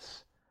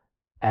bayonets,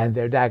 and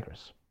their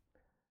daggers.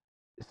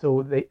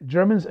 So the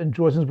Germans and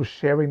Georgians were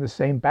sharing the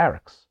same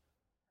barracks.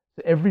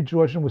 So every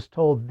Georgian was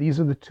told, these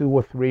are the 2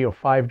 or 3 or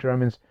 5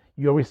 Germans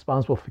you're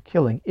responsible for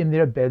killing in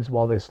their beds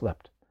while they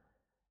slept.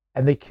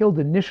 And they killed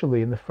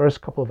initially, in the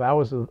first couple of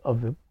hours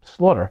of the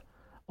slaughter,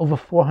 over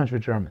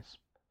 400 Germans.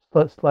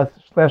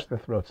 Slashed their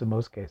throats in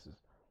most cases.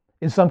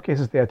 In some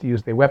cases, they had to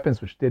use their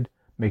weapons, which did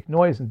make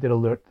noise and did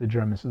alert the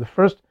Germans. So the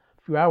first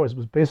few hours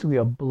was basically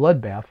a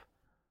bloodbath,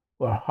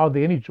 where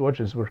hardly any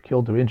Georgians were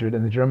killed or injured,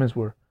 and the Germans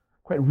were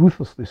quite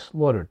ruthlessly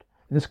slaughtered.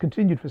 And this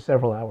continued for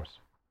several hours.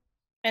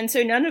 And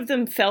so none of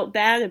them felt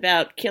bad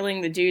about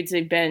killing the dudes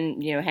they've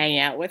been, hanging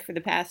out with for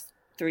the past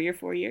 3 or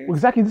 4 years? Well,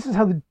 exactly. This is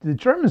how the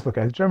Germans look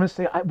at it. The Germans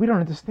say, we don't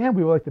understand.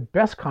 We were like the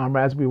best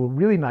comrades. We were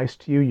really nice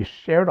to you. You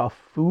shared our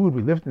food.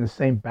 We lived in the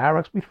same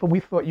barracks. We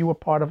thought you were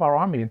part of our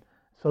army, and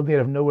so they'd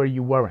have nowhere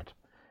you weren't,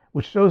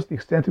 which shows the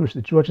extent to which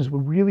the Georgians were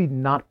really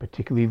not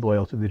particularly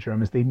loyal to the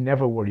Germans. They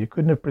never were. You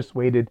couldn't have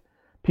persuaded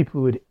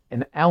people who had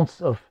an ounce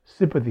of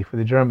sympathy for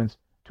the Germans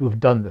to have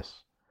done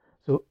this.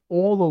 So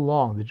all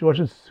along, the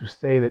Georgians who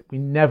say that we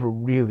never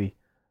really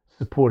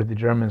supported the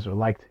Germans or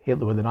liked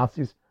Hitler or the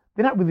Nazis,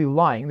 they're not really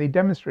lying. They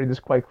demonstrated this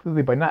quite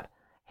clearly by not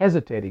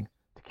hesitating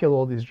to kill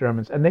all these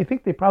Germans. And they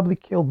think they probably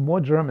killed more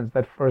Germans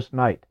that first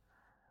night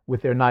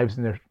with their knives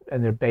and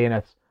their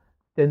bayonets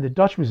than the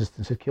Dutch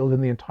resistance had killed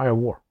in the entire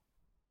war.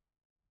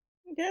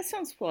 That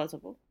sounds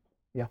plausible.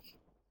 Yeah.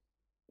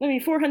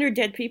 400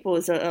 dead people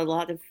is a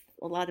lot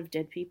of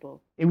dead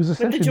people. It was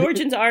essentially, but the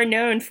Georgians are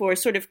known for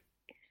sort of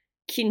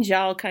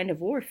Kinjal kind of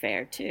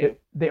warfare too.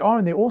 They are,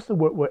 and they also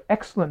were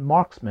excellent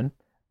marksmen,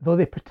 though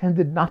they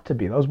pretended not to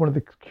be. That was one of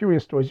the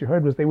curious stories you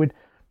heard, was they would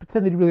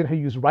pretend they really knew how to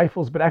use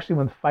rifles, but actually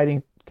when the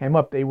fighting came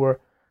up, they were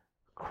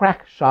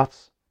crack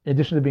shots in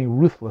addition to being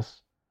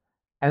ruthless.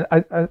 And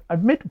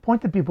I've made the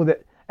point to people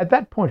that at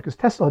that point, because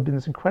Texel had been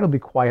this incredibly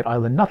quiet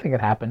island, nothing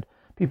had happened.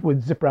 People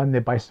would zip around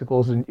their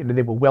bicycles, and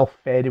they were well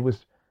fed. It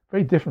was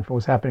very different from what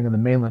was happening on the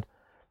mainland.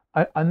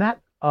 On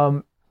that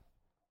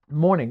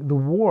morning, the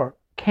war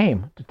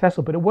came to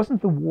Texel, but it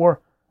wasn't the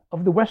war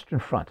of the Western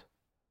Front,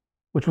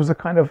 which was a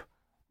kind of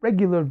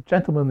regular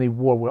gentlemanly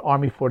war where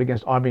army fought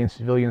against army and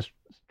civilians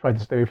tried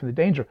to stay away from the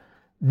danger.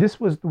 This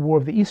was the war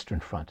of the Eastern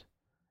Front,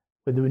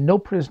 where there were no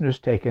prisoners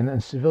taken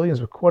and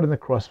civilians were caught in the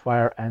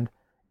crossfire, and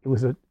it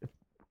was a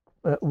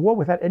war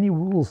without any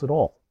rules at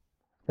all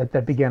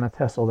that began at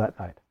Texel that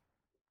night.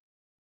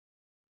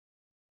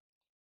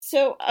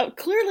 So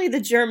clearly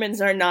the Germans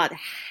are not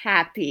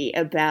happy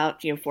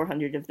about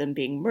 400 of them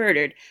being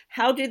murdered.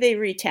 How do they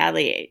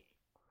retaliate?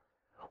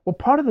 Well,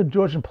 part of the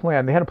Georgian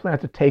plan, they had a plan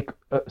to take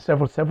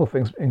several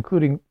things,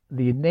 including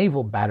the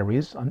naval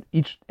batteries on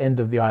each end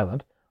of the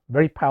island,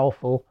 very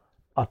powerful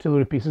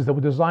artillery pieces that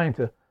were designed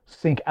to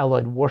sink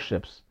Allied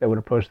warships that would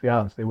approach the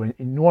islands. They were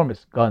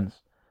enormous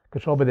guns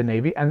controlled by the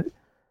Navy, and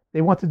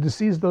they wanted to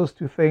seize those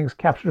two things,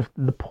 capture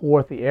the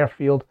port, the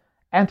airfield,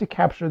 and to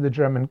capture the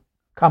German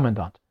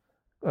commandant,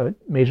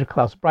 Major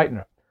Klaus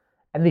Breitner.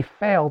 And they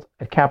failed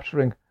at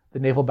capturing the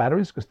naval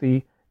batteries because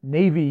the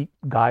Navy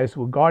guys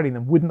who were guarding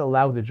them wouldn't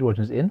allow the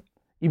Georgians in,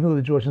 even though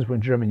the Georgians were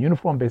in German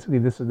uniform. Basically,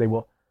 they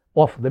were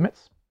off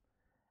limits.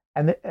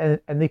 And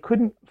they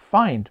couldn't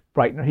find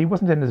Breitner. He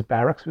wasn't in his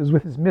barracks. He was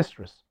with his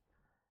mistress.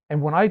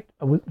 And when I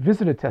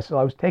visited Tessel,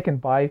 I was taken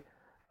by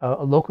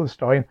a local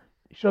historian.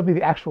 He showed me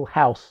the actual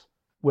house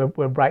where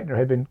Breitner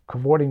had been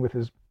cavorting with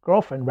his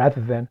girlfriend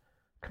rather than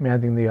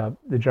commanding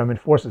the German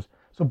forces.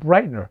 So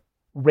Breitner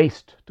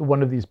raced to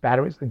one of these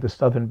batteries, I think the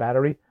Southern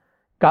Battery,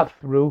 got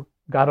through,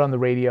 got on the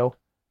radio,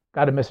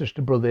 got a message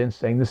to Berlin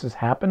saying this has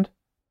happened.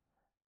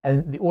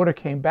 And the order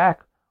came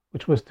back,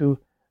 which was to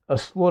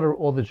slaughter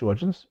all the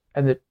Georgians,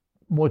 and that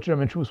more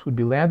German troops would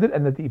be landed,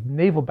 and that the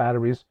naval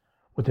batteries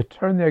were to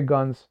turn their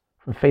guns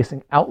from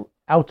facing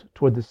out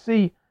toward the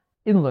sea,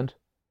 inland,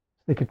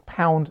 so they could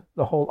pound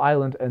the whole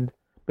island and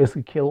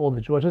basically kill all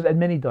the Georgians and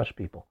many Dutch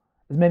people,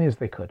 as many as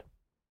they could.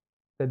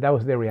 That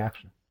was their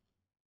reaction.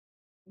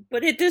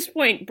 But at this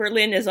point,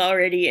 Berlin is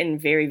already in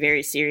very,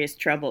 very serious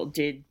trouble.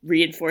 Did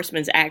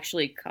reinforcements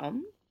actually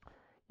come?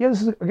 Yeah,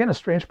 this is, again, a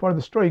strange part of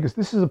the story, because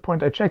this is a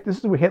point I checked. This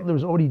is where Hitler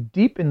was already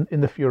deep in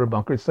the Führer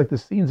bunker. It's like the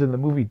scenes in the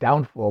movie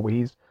Downfall, where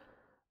he's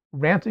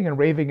ranting and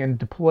raving and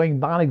deploying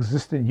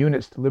non-existent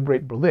units to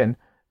liberate Berlin,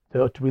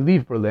 to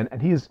relieve Berlin.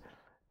 And he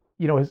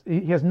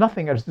has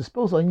nothing at his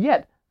disposal. And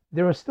yet,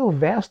 there are still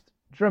vast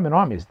German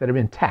armies that are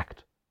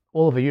intact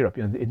all over Europe.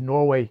 In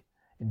Norway,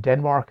 in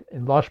Denmark,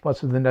 in large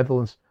parts of the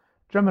Netherlands,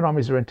 German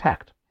armies are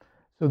intact.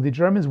 So the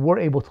Germans were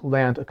able to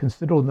land a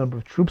considerable number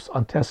of troops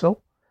on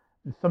Texel.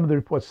 Some of the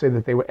reports say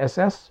that they were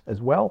SS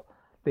as well.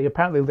 They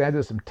apparently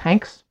landed some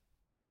tanks,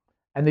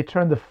 and they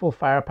turned the full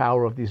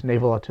firepower of these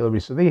naval artillery.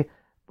 So they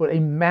put a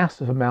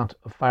massive amount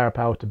of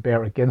firepower to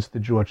bear against the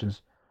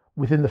Georgians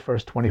within the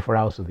first 24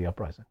 hours of the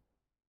uprising.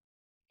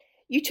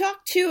 You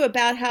talked, too,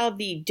 about how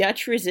the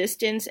Dutch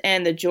resistance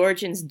and the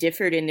Georgians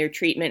differed in their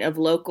treatment of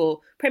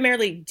local,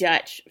 primarily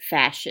Dutch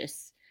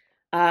fascists.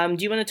 Do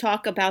you want to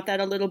talk about that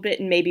a little bit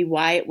and maybe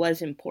why it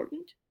was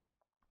important?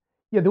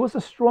 Yeah, there was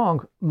a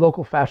strong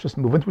local fascist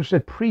movement which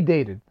had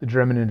predated the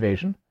German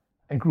invasion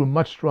and grew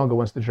much stronger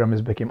once the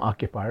Germans became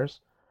occupiers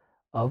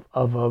of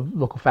a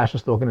local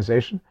fascist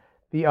organization.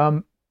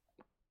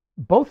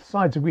 Both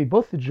sides agreed,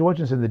 both the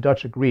Georgians and the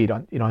Dutch agreed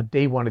on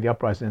day one of the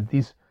uprising that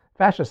these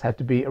fascists had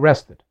to be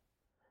arrested.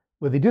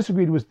 Where they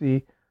disagreed was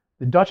the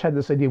Dutch had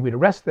this idea we'd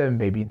arrest them,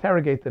 maybe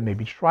interrogate them,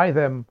 maybe try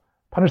them,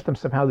 punish them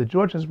somehow. The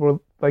Georgians were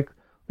like,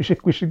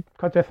 we should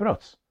cut their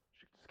throats,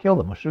 kill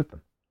them or shoot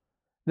them.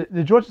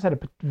 The Georgians had a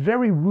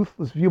very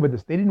ruthless view of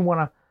this. They didn't want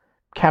to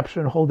capture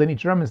and hold any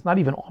Germans, not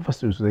even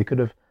officers who they could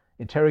have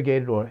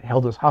interrogated or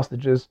held as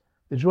hostages.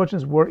 The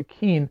Georgians were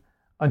keen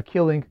on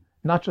killing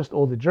not just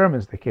all the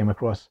Germans they came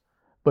across,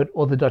 but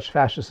all the Dutch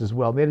fascists as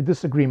well. They had a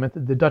disagreement.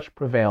 The Dutch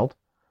prevailed.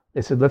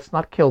 They said, let's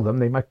not kill them.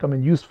 They might come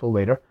in useful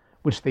later,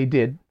 which they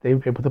did. They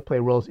were able to play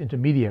roles as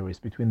intermediaries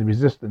between the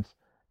resistance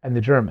and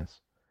the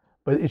Germans.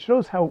 But it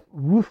shows how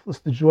ruthless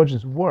the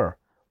Georgians were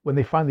when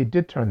they finally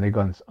did turn their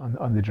guns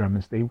on the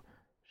Germans. They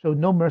showed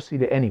no mercy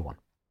to anyone.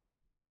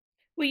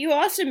 Well, you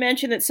also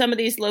mentioned that some of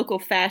these local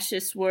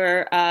fascists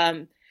were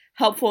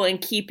helpful in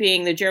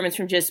keeping the Germans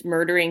from just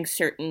murdering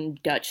certain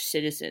Dutch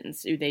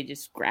citizens who they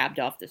just grabbed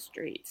off the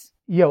streets.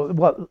 Yeah,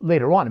 well,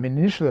 later on,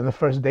 initially on the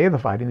first day of the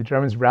fighting, the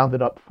Germans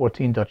rounded up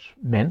 14 Dutch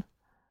men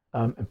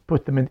and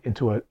put them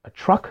into a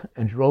truck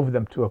and drove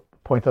them to a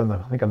point on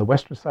the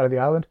western side of the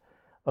island.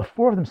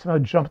 4 of them somehow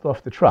jumped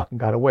off the truck and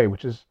got away,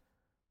 which is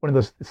one of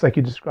those, it's like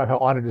you describe how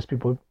odd it is,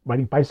 people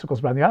riding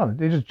bicycles around the island.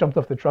 They just jumped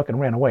off the truck and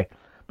ran away.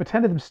 But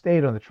 10 of them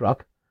stayed on the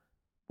truck,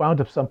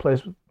 wound up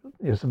someplace,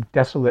 some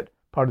desolate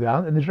part of the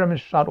island, and the Germans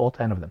shot all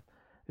 10 of them.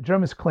 The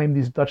Germans claimed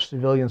these Dutch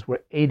civilians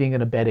were aiding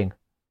and abetting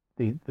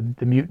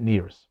the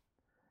mutineers.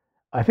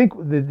 I think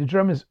the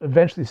Germans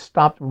eventually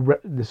stopped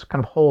this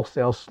kind of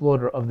wholesale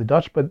slaughter of the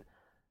Dutch, but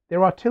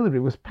their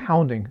artillery was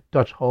pounding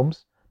Dutch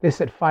homes. They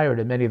set fire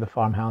to many of the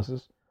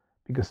farmhouses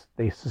because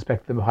they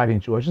suspected them of hiding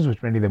Georgians,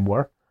 which many of them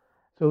were.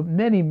 So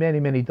many, many,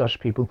 many Dutch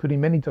people, including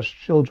many Dutch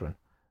children,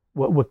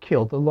 were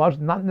killed,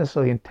 not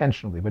necessarily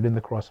intentionally, but in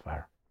the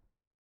crossfire.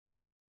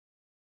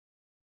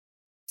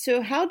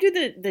 So how do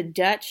the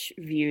Dutch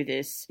view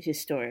this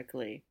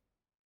historically?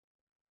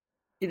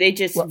 Do they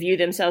just view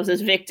themselves as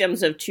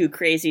victims of two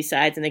crazy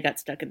sides and they got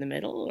stuck in the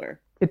middle,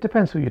 or? It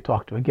depends who you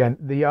talk to. Again,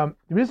 there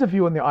is a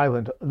view on the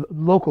island,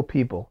 local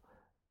people,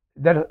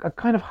 that are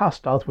kind of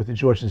hostile to what the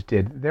Georgians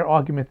did. Their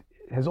argument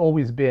has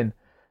always been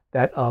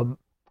that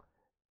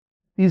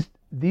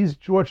these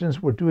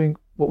Georgians were doing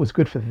what was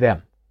good for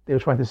them. They were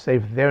trying to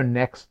save their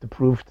necks to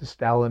prove to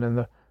Stalin and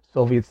the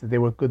Soviets that they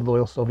were good,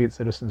 loyal Soviet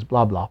citizens,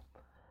 blah, blah.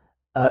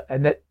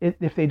 And that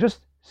if they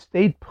just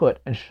stayed put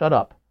and shut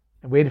up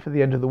and waited for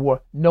the end of the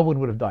war, no one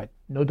would have died.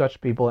 no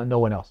Dutch people, and no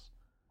one else.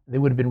 They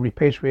would have been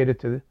repatriated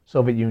to the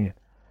Soviet Union.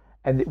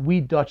 And we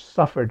Dutch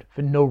suffered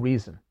for no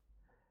reason.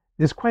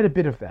 There's quite a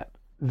bit of that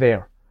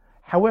there.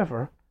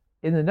 However,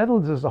 in the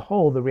Netherlands as a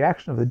whole, the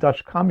reaction of the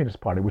Dutch Communist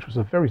Party, which was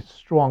a very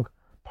strong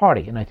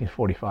party in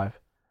 1945,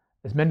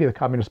 as many of the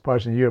communist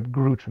parties in Europe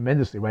grew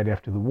tremendously right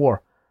after the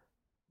war,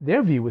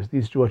 their view was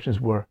these Georgians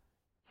were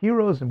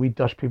heroes and we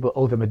Dutch people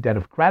owe them a debt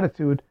of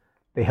gratitude.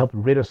 They helped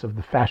rid us of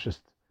the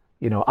fascist,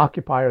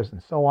 occupiers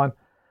and so on.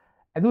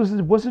 And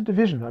there was a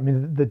division. I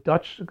mean, the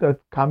Dutch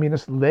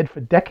communists led for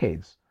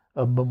decades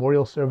of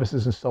memorial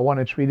services and so on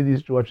and treated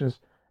these Georgians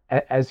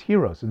as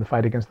heroes in the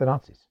fight against the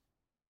Nazis.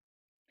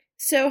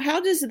 So how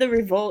does the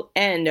revolt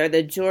end? Are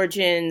the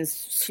Georgians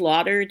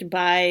slaughtered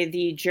by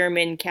the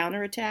German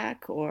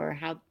counterattack, or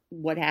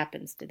what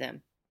happens to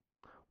them?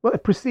 Well,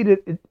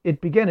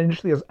 it began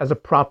initially as a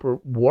proper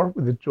war,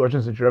 where the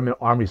Georgians and German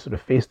armies sort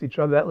of faced each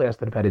other. That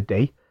lasted about a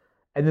day.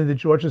 And then the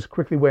Georgians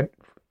quickly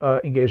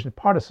engaged in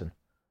partisan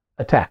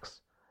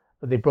attacks.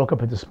 They broke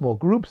up into small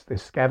groups, they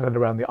scattered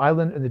around the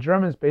island, and the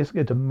Germans basically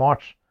had to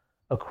march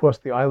across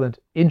the island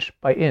inch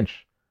by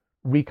inch,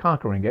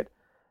 reconquering it.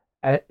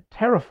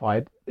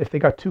 Terrified, if they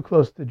got too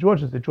close to the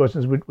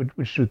Georgians would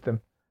shoot them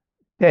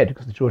dead,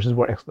 because the Georgians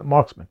were excellent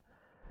marksmen.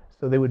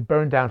 So they would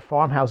burn down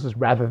farmhouses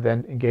rather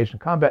than engage in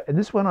combat. And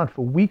this went on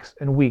for weeks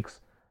and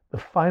weeks. The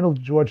final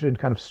Georgian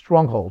kind of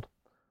stronghold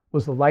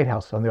was the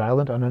lighthouse on the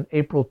island on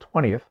April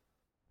 20th,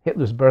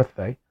 Hitler's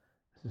birthday.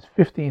 This is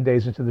 15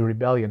 days into the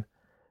rebellion.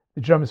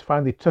 The Germans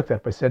finally took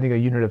that by sending a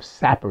unit of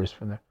sappers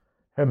from the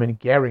Hermann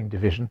Goering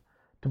division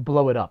to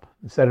blow it up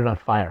and set it on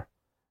fire.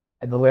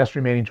 And the last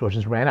remaining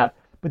Georgians ran out.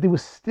 But there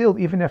was still,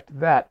 even after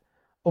that,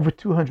 over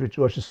 200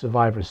 Georgian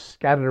survivors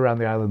scattered around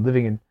the island,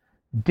 living in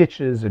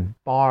ditches and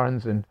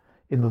barns and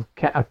in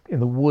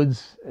the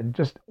woods and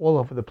just all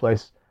over the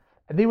place.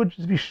 And they would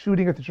just be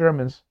shooting at the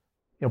Germans,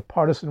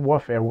 partisan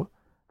warfare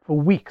for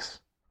weeks.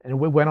 And it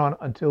went on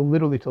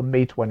literally till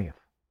May 20th.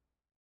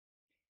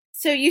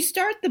 So you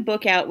start the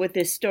book out with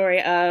this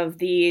story of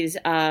these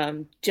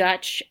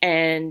Dutch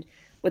and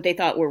what they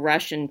thought were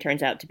Russian,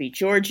 turns out to be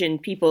Georgian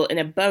people in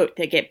a boat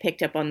that get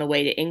picked up on the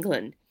way to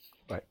England.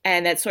 Right.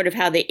 And that's sort of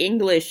how the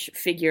English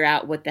figure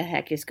out what the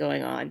heck is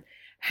going on.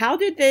 How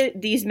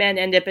did these men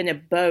end up in a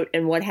boat,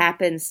 and what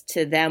happens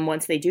to them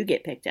once they do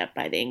get picked up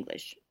by the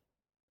English?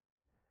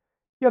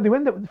 Yeah, they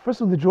went.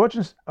 First of all, the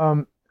Georgians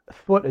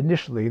thought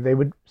initially they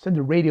would send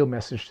a radio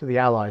message to the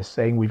Allies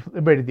saying, we've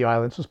liberated the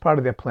island. This was part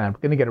of their plan. We're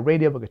going to get a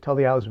radio. We're going to tell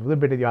the Allies we've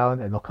liberated the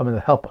island, and they'll come in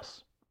and help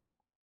us.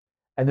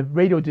 And the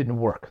radio didn't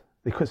work.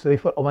 So they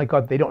thought, oh my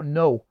God, they don't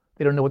know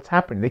what's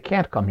happening. They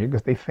can't come here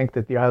because they think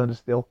that the island is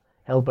still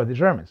held by the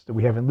Germans, that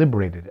we haven't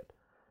liberated it.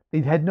 They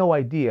had no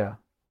idea,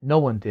 no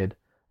one did,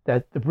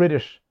 that the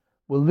British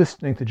were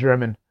listening to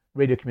German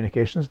radio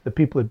communications. The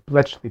people at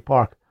Bletchley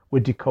Park were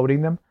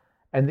decoding them,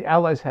 and the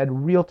Allies had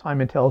real-time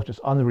intelligence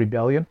on the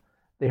rebellion.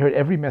 They heard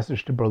every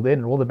message to Berlin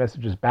and all the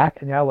messages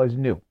back, and the Allies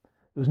knew.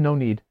 There was no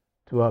need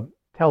to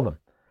tell them.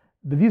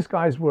 But these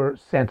guys were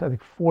sent, I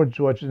think, 4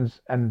 Georgians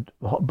and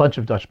a bunch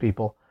of Dutch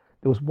people.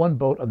 There was one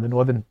boat on the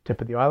northern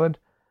tip of the island,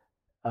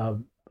 a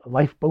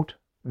lifeboat.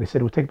 They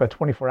said it would take about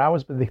 24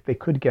 hours, but they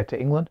could get to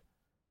England.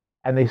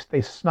 And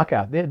they snuck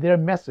out. Their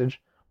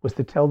message was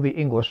to tell the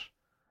English,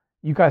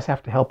 you guys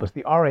have to help us.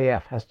 The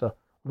RAF has to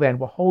land.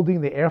 We're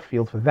holding the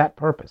airfield for that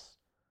purpose.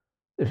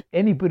 If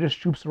any British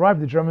troops arrive,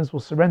 the Germans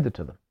will surrender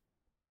to them.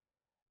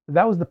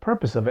 That was the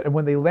purpose of it. And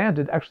when they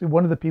landed, actually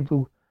one of the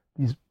people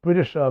these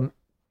British,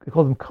 they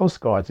called them Coast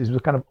Guards. These were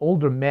kind of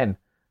older men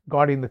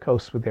guarding the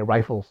coast with their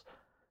rifles.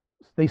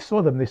 They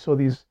saw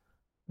these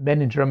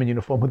men in German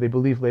uniform who they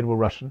believed later were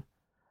Russian.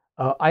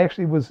 I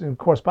actually was in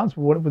correspondence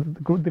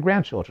with the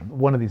grandchildren,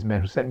 one of these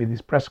men who sent me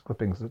these press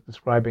clippings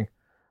describing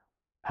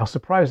how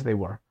surprised they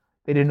were.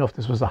 They didn't know if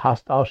this was a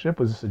hostile ship,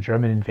 was this a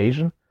German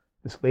invasion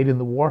this late in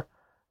the war?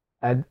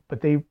 But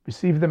they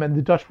received them, and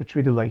the Dutch were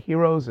treated like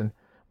heroes and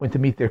went to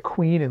meet their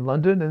queen in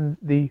London, and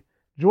the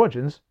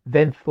Georgians,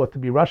 then thought to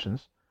be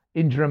Russians,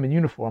 in German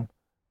uniform,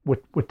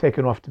 were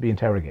taken off to be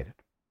interrogated.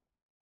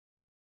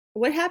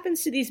 What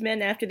happens to these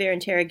men after their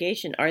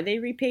interrogation? Are they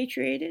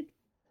repatriated?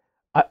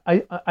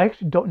 I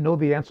actually don't know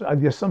the answer.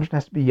 The assumption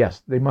has to be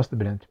yes, they must have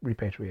been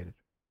repatriated.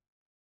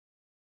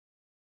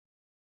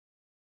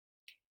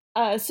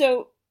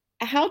 So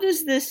how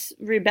does this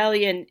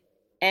rebellion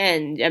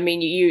end? I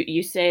mean,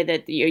 you say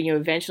that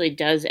eventually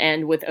does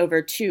end with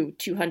over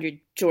 200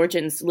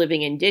 Georgians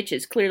living in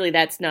ditches. Clearly,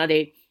 that's not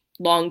a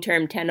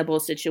long-term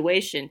tenable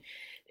situation.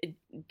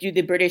 Do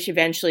the British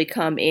eventually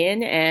come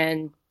in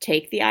and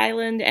take the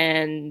island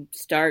and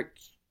start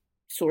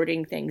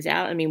sorting things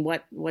out? I mean,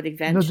 what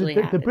eventually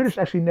happens? The British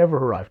actually never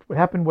arrived. What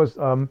happened was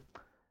the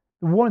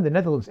war in the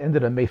Netherlands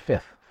ended on May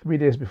 5th, 3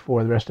 days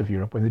before the rest of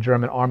Europe, when the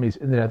German armies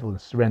in the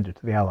Netherlands surrendered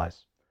to the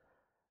Allies.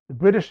 The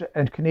British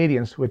and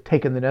Canadians who had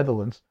taken the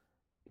Netherlands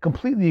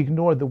completely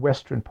ignored the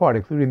western part,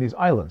 including these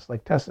islands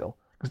like Texel,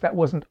 because that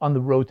wasn't on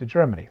the road to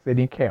Germany. They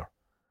didn't care.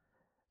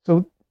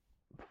 So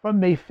from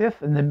May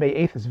 5th and then May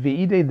 8th is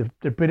VE Day,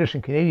 the British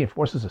and Canadian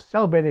forces are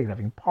celebrating and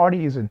having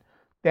parties and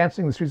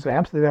dancing in the streets of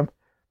Amsterdam.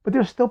 But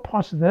there are still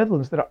parts of the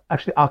Netherlands that are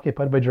actually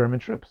occupied by German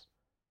troops,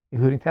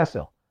 including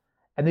Texel.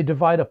 And they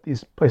divide up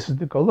these places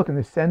to go look, and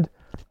they send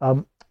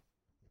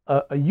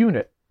a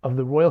unit of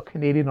the Royal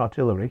Canadian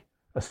Artillery,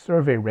 a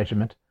survey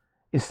regiment,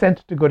 is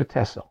sent to go to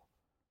Texel.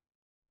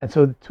 And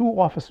so the two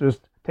officers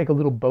take a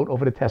little boat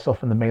over to Texel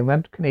from the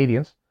mainland,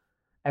 Canadians,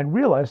 and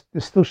realize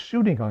there's still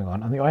shooting going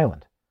on the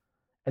island.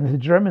 And the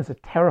Germans are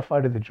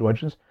terrified of the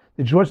Georgians.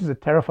 The Georgians are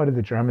terrified of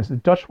the Germans. The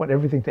Dutch want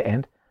everything to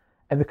end.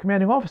 And the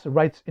commanding officer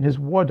writes in his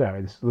war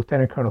diary, this is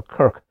Lieutenant Colonel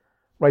Kirk,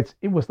 writes,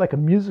 it was like a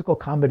musical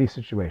comedy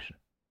situation.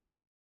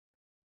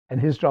 And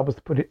his job was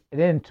to put an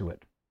end to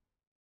it.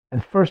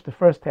 And the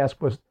first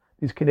task was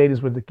these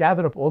Canadians were to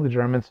gather up all the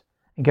Germans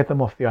and get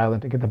them off the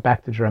island and get them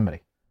back to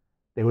Germany.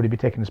 They were to be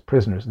taken as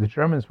prisoners. The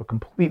Germans were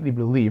completely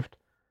relieved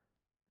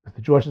because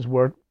the Georgians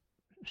were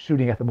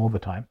shooting at them all the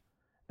time.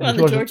 And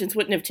well, the Georgians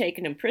wouldn't have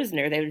taken him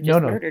prisoner. They would have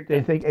just murdered them. They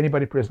didn't take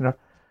anybody prisoner.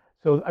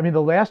 So, I mean,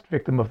 the last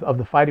victim of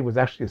the fighting was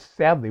actually,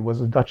 sadly,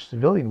 was a Dutch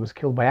civilian who was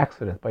killed by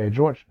accident by a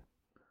Georgian.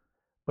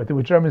 But there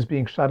were Germans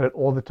being shot at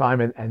all the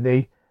time,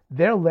 and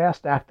their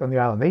last act on the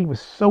island, they was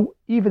so,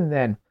 even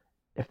then,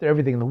 after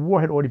everything, the war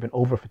had already been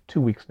over for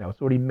 2 weeks now.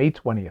 It's already May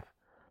 20th.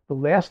 The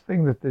last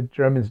thing that the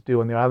Germans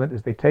do on the island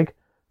is they take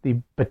the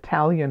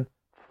battalion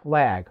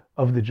flag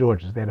of the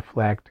Georgians. They had a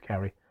flag to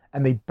carry,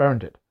 and they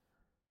burned it.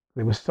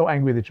 They were so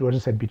angry the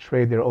Georgians had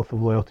betrayed their oath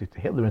of loyalty to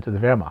Hitler and to the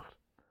Wehrmacht.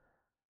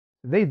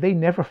 They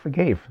never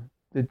forgave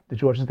the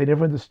Georgians. They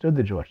never understood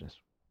the Georgians,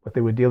 what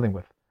they were dealing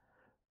with.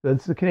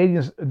 The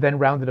Canadians then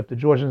rounded up the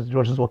Georgians. The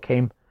Georgians all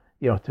came,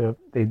 they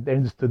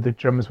understood the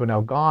Germans were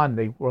now gone.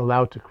 They were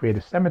allowed to create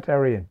a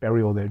cemetery and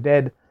bury all their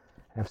dead,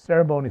 and have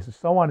ceremonies and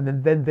so on.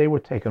 And then they were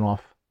taken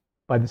off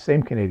by the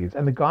same Canadians.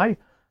 And the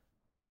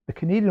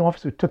Canadian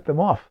officer who took them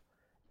off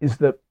is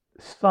the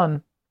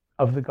son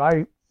of the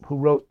guy who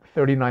wrote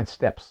 39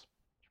 Steps,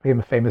 which became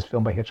a famous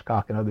film by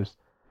Hitchcock and others.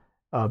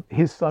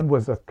 His son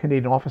was a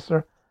Canadian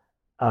officer.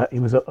 He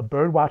was a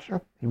bird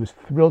watcher. He was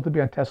thrilled to be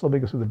on Texel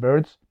because of the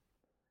birds.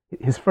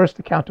 His first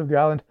account of the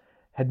island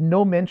had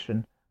no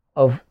mention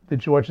of the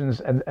Georgians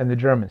and the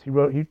Germans. He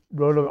wrote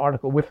an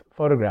article with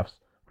photographs,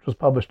 which was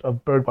published,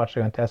 of bird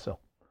watching on Texel.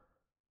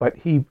 But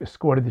he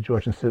escorted the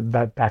Georgians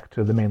back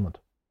to the mainland.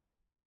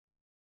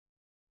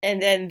 And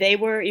then they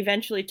were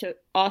eventually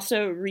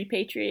also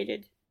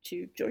repatriated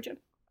to Georgia?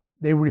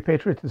 They were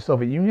repatriated to the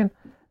Soviet Union,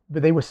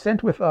 but they were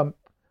sent with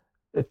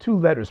 2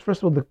 letters.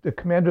 First of all, the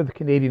commander of the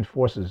Canadian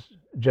forces,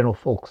 General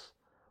Fulks,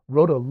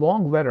 wrote a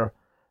long letter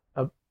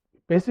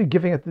basically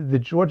giving it the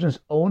Georgians'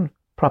 own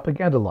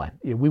propaganda line.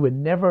 We were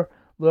never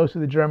loyal to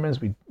the Germans.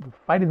 We were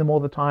fighting them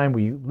all the time.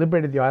 We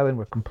liberated the island.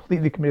 We're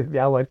completely committed to the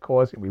Allied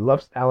cause. We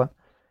love Stalin.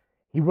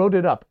 He wrote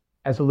it up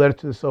as a letter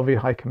to the Soviet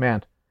High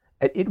Command,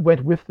 and it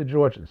went with the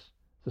Georgians.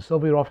 The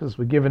Soviet officers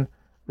were given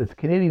that the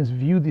Canadians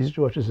viewed these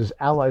Georgians as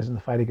allies in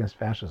the fight against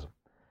fascism.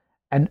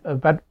 And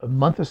about a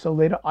month or so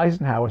later,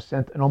 Eisenhower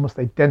sent an almost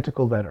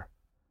identical letter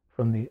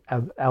from the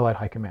Allied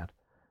High Command.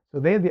 So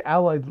they had the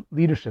Allied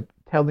leadership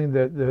telling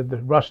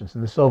the Russians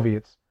and the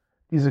Soviets,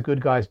 these are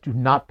good guys, do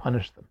not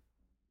punish them.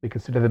 We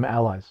consider them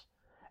allies.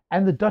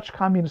 And the Dutch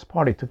Communist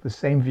Party took the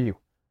same view.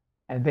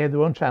 And they had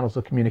their own channels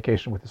of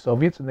communication with the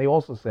Soviets, and they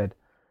also said,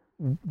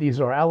 these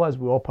are allies,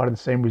 we're all part of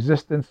the same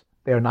resistance,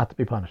 they are not to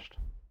be punished.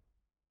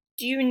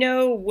 Do you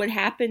know what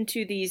happened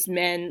to these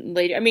men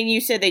later? I mean,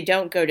 you said they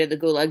don't go to the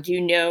Gulag. Do you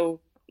know,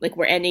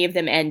 where any of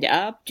them end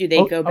up? Do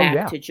they go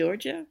back to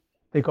Georgia?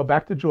 They go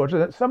back to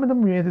Georgia. Some of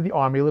them remained in the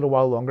army a little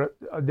while longer.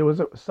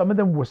 Some of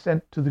them were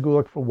sent to the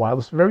Gulag for a while.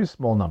 It's a very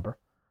small number.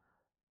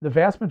 The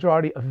vast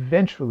majority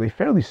eventually,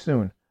 fairly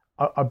soon,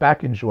 are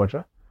back in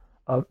Georgia.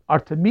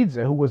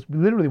 Artemidze, who was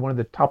literally one of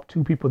the top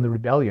 2 people in the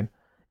rebellion,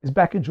 is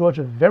back in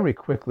Georgia very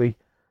quickly.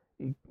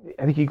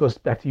 I think he goes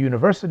back to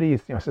university,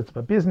 sets up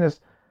a business.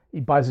 He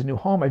buys a new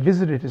home. I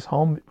visited his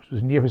home, which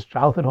was near his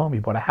childhood home. He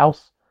bought a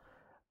house.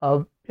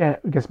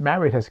 Gets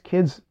married, has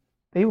kids.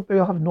 They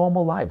all have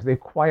normal lives. They have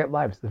quiet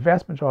lives. The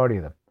vast majority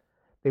of them.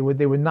 They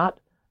were not.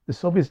 The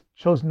Soviets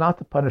chose not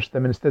to punish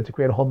them, and instead to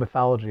create a whole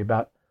mythology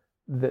about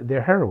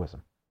their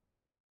heroism.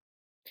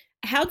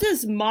 How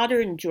does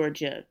modern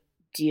Georgia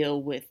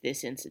deal with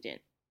this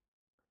incident?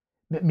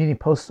 Meaning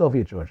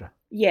post-Soviet Georgia?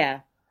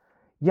 Yeah.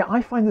 Yeah,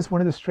 I find this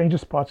one of the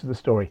strangest parts of the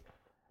story.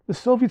 The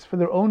Soviets, for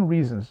their own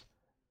reasons,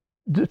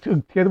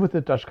 together with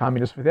the Dutch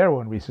communists for their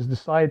own reasons,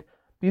 decide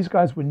these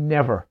guys were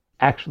never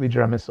actually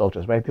German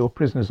soldiers, right? They were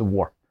prisoners of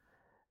war.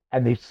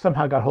 And they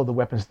somehow got hold of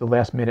weapons at the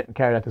last minute and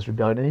carried out this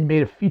rebellion. And they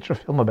made a feature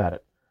film about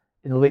it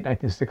in the late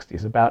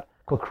 1960s,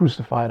 called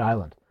Crucified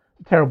Island.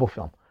 It's a terrible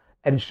film.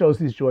 And it shows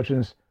these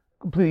Georgians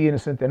completely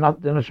innocent. They're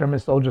not German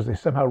soldiers. They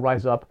somehow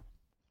rise up.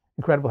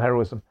 Incredible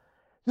heroism.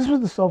 This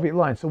was the Soviet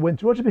line. So when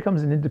Georgia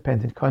becomes an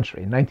independent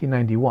country in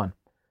 1991,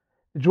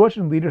 the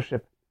Georgian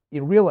leadership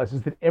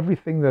realizes that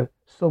everything the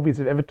Soviets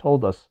have ever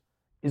told us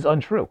is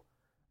untrue,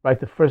 right?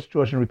 The first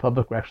Georgian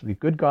Republic were actually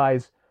good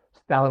guys.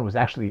 Stalin was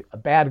actually a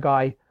bad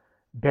guy.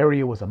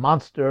 Beria was a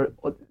monster.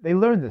 They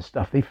learned this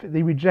stuff.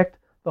 They reject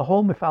the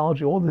whole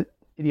mythology, all the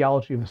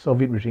ideology of the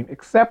Soviet regime,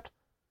 except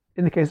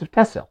in the case of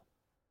Texel.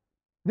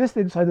 This,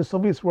 they decided the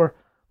Soviets were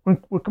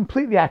were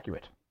completely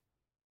accurate.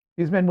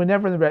 These men were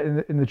never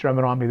in the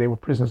German army. They were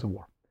prisoners of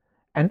war.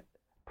 And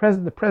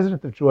the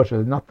president of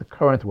Georgia, not the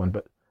current one,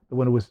 but the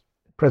one who was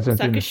president.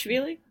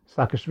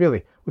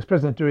 Saakashvili was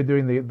president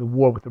during the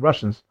war with the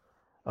Russians.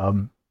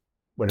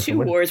 Two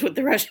wars with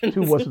the Russians.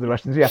 Two wars with the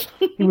Russians, yeah.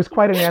 He was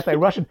quite an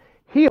anti-Russian.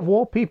 He, of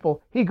all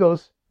people, he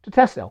goes to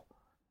Texel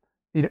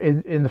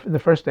in the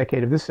first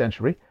decade of this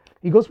century.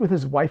 He goes with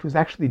his wife, who's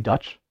actually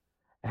Dutch,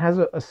 and has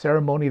a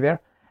ceremony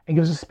there, and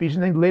gives a speech,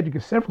 and then later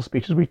gives several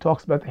speeches where he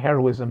talks about the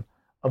heroism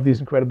of these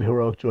incredibly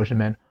heroic Georgian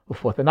men who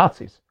fought the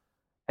Nazis,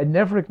 and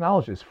never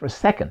acknowledges for a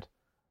second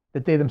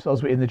that they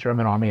themselves were in the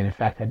German army and in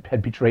fact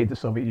had betrayed the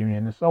Soviet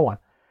Union and so on.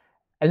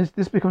 And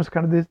this becomes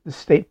kind of the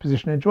state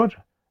position in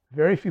Georgia.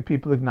 Very few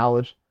people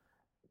acknowledge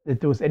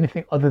that there was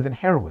anything other than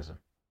heroism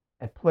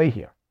at play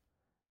here.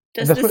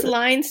 Does this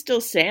line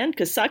still stand?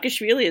 Because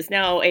Saakashvili is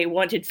now a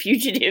wanted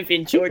fugitive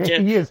in Georgia,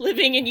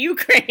 living in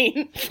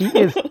Ukraine. He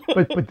is,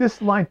 but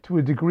this line to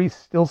a degree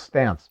still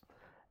stands.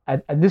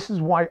 And this is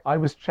why I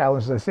was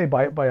challenged, as I say,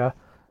 by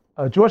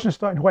a Georgian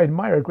historian who I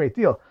admire a great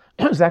deal.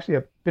 It was actually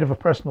a bit of a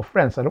personal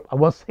friend, so I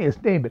won't say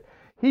his name, but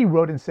he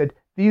wrote and said,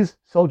 these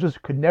soldiers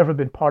could never have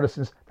been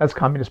partisans. That's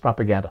communist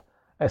propaganda.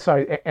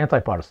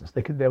 Anti-partisans.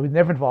 They were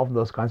never involved in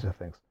those kinds of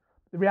things.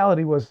 The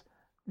reality was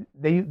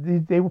they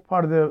were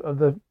part of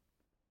the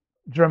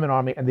German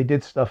army, and they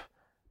did stuff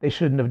they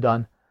shouldn't have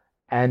done,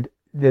 and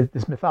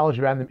this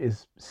mythology around them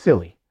is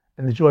silly,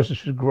 and the Georgians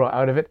should grow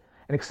out of it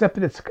and accept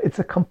that it's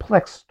a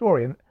complex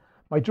story. And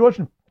my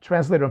Georgian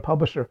translator and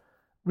publisher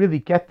really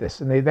get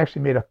this, and they've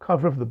actually made a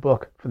cover of the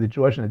book for the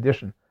Georgian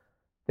edition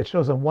that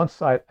shows on one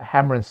side a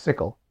hammer and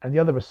sickle, and the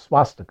other a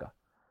swastika.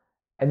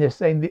 And they're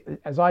saying,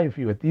 as I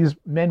view it, these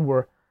men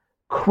were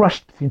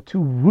crushed between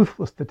two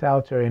ruthless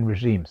totalitarian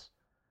regimes.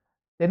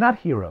 They're not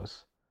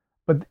heroes,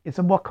 but it's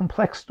a more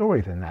complex story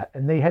than that,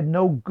 and they had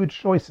no good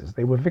choices.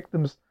 They were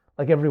victims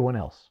like everyone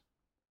else.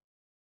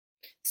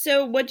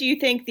 So what do you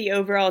think the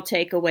overall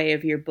takeaway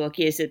of your book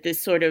is? That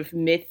this sort of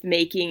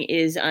myth-making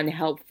is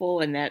unhelpful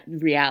and that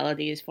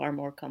reality is far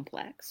more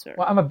complex? Or?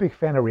 Well, I'm a big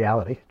fan of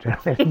reality.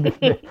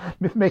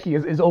 Myth-making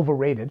is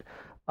overrated.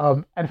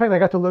 And in fact, I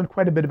got to learn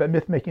quite a bit about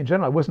myth-making in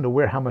general. I wasn't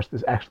aware how much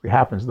this actually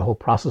happens. The whole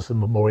process of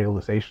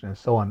memorialization and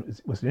so on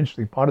was an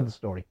interesting part of the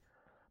story.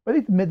 But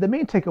I think the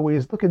main takeaway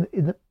is, look,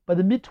 by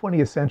the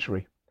mid-20th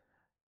century,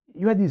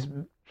 you had these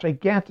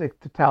gigantic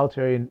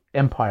totalitarian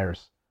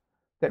empires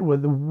that were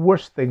the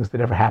worst things that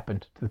ever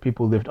happened to the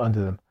people who lived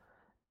under them.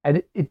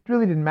 And it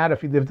really didn't matter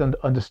if you lived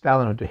under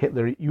Stalin or under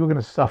Hitler. You were going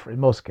to suffer in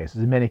most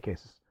cases, in many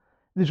cases.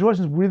 The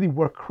Georgians really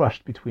were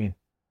crushed between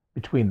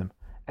them.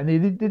 And they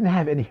didn't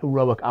have any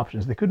heroic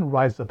options. They couldn't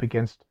rise up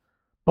against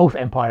both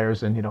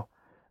empires and,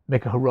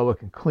 make a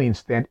heroic and clean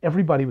stand.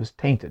 Everybody was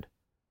tainted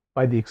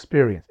by the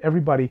experience.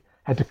 Everybody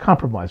had to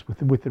compromise with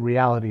the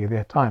reality of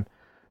their time.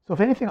 So if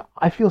anything,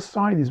 I feel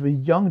sorry. These were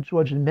young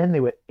Georgian men. They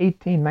were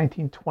 18,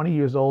 19, 20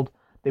 years old.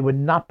 They were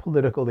not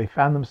political. They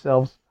found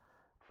themselves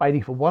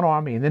fighting for one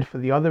army and then for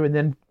the other and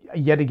then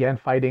yet again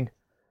fighting.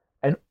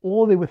 And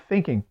all they were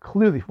thinking,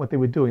 clearly what they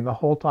were doing the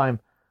whole time,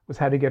 was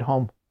how to get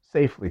home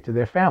safely to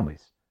their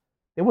families.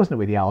 There was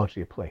no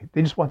ideology at play.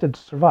 They just wanted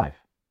to survive.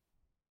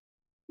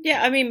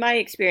 Yeah, I mean, my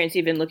experience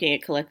even looking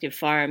at collective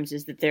farms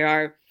is that there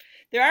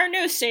are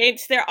no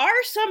saints. There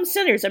are some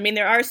sinners. I mean,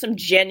 there are some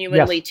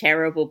genuinely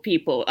terrible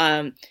people.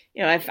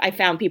 I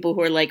found people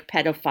who are like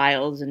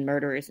pedophiles and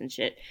murderers and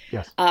shit.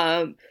 Yes.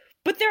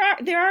 But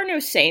there are no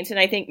saints, and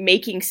I think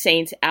making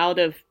saints out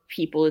of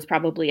people is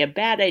probably a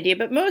bad idea.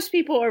 But most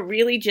people are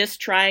really just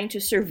trying to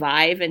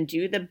survive and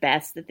do the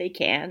best that they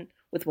can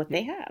with what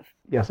they have.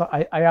 Yes,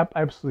 I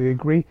absolutely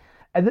agree.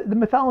 And the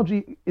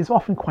mythology is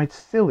often quite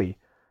silly.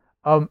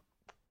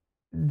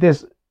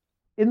 There's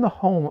in the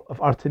home of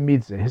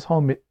Artemidze, his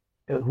home,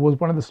 who was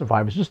one of the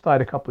survivors, just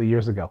died a couple of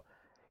years ago.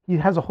 He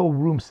has a whole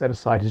room set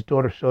aside. His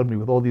daughter showed me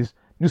with all these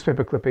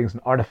newspaper clippings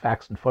and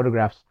artifacts and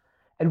photographs.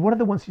 And one of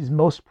the ones he's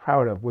most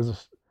proud of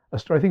was a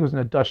story, I think it was in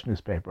a Dutch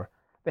newspaper.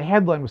 The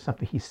headline was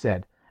something he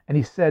said. And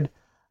he said,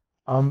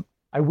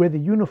 I wear the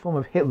uniform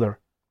of Hitler,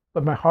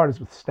 but my heart is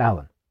with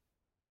Stalin.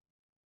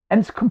 And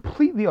it's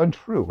completely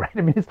untrue, right?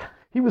 I mean,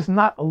 he was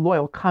not a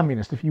loyal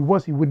communist. If he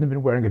was, he wouldn't have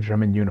been wearing a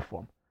German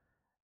uniform.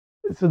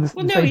 So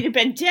he'd have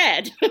been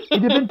dead.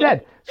 He'd have been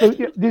dead. So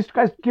these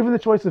guys, given the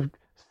choice of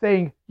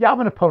saying, yeah, I'm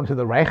an opponent to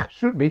the Reich,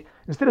 shoot me,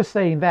 instead of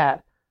saying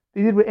that,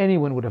 they did what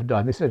anyone would have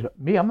done. They said,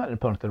 me, I'm not an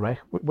opponent to the Reich.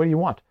 What do you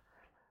want?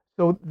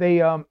 So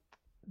they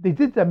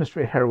did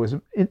demonstrate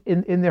heroism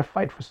in their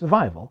fight for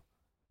survival.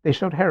 They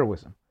showed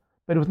heroism.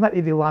 But it was not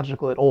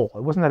ideological at all.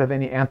 It wasn't out of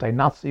any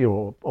anti-Nazi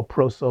or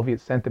pro-Soviet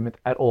sentiment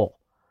at all.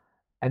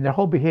 And their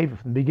whole behavior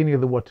from the beginning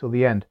of the war till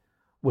the end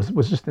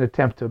was just an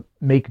attempt to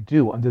make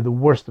do under the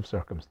worst of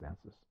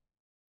circumstances.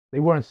 They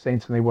weren't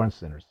saints and they weren't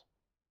sinners.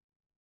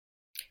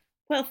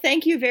 Well,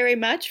 thank you very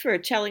much for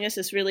telling us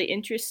this really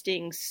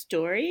interesting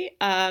story.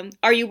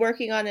 Are you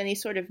working on any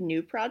sort of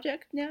new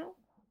project now?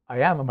 I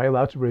am. Am I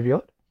allowed to reveal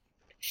it?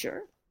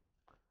 Sure.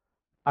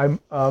 I'm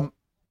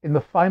in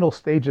the final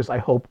stages, I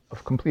hope,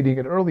 of completing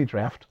an early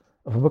draft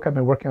of a book I've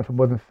been working on for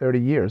more than 30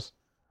 years.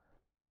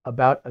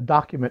 about a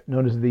document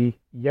known as the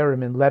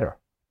Yeremin Letter.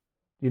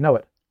 Do you know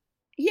it?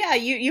 Yeah,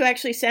 you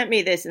actually sent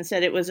me this and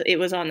said it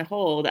was on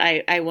hold.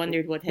 I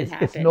wondered what had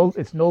happened.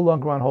 It's no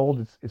longer on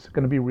hold. It's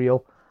going to be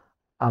real.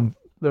 I'm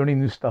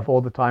learning new stuff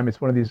all the time. It's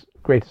one of these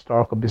great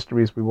historical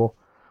mysteries. We will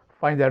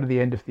find out at the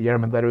end if the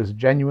Yeremin Letter is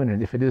genuine,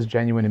 and if it is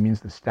genuine, it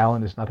means that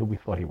Stalin is not who we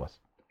thought he was.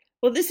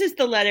 Well, this is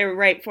the letter,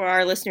 right, for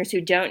our listeners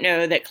who don't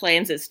know, that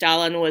claims that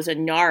Stalin was a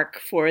narc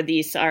for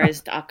the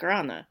Tsarist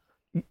Okhrana.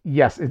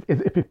 Yes,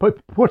 it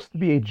purports to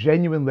be a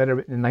genuine letter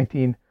written in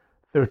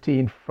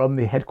 1913 from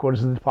the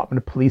headquarters of the Department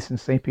of Police in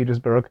St.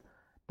 Petersburg,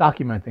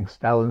 documenting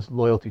Stalin's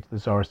loyalty to the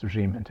Tsarist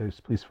regime and to his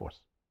police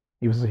force.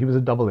 He was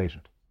a double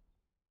agent.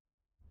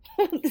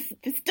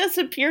 This does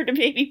appear to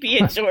maybe be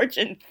a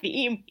Georgian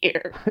theme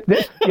here.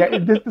 This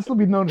will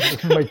be known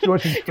as my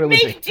Georgian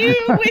trilogy. Make do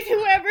with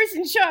whoever's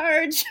in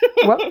charge.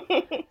 Well,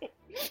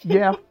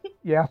 yeah.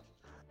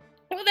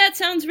 Well, that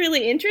sounds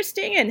really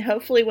interesting, and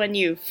hopefully when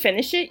you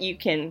finish it, you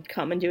can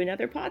come and do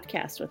another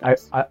podcast with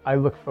us. I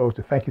look forward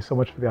to it. Thank you so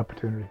much for the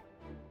opportunity.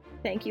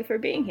 Thank you for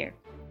being here.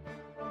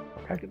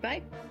 Okay.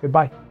 Goodbye.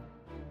 Goodbye.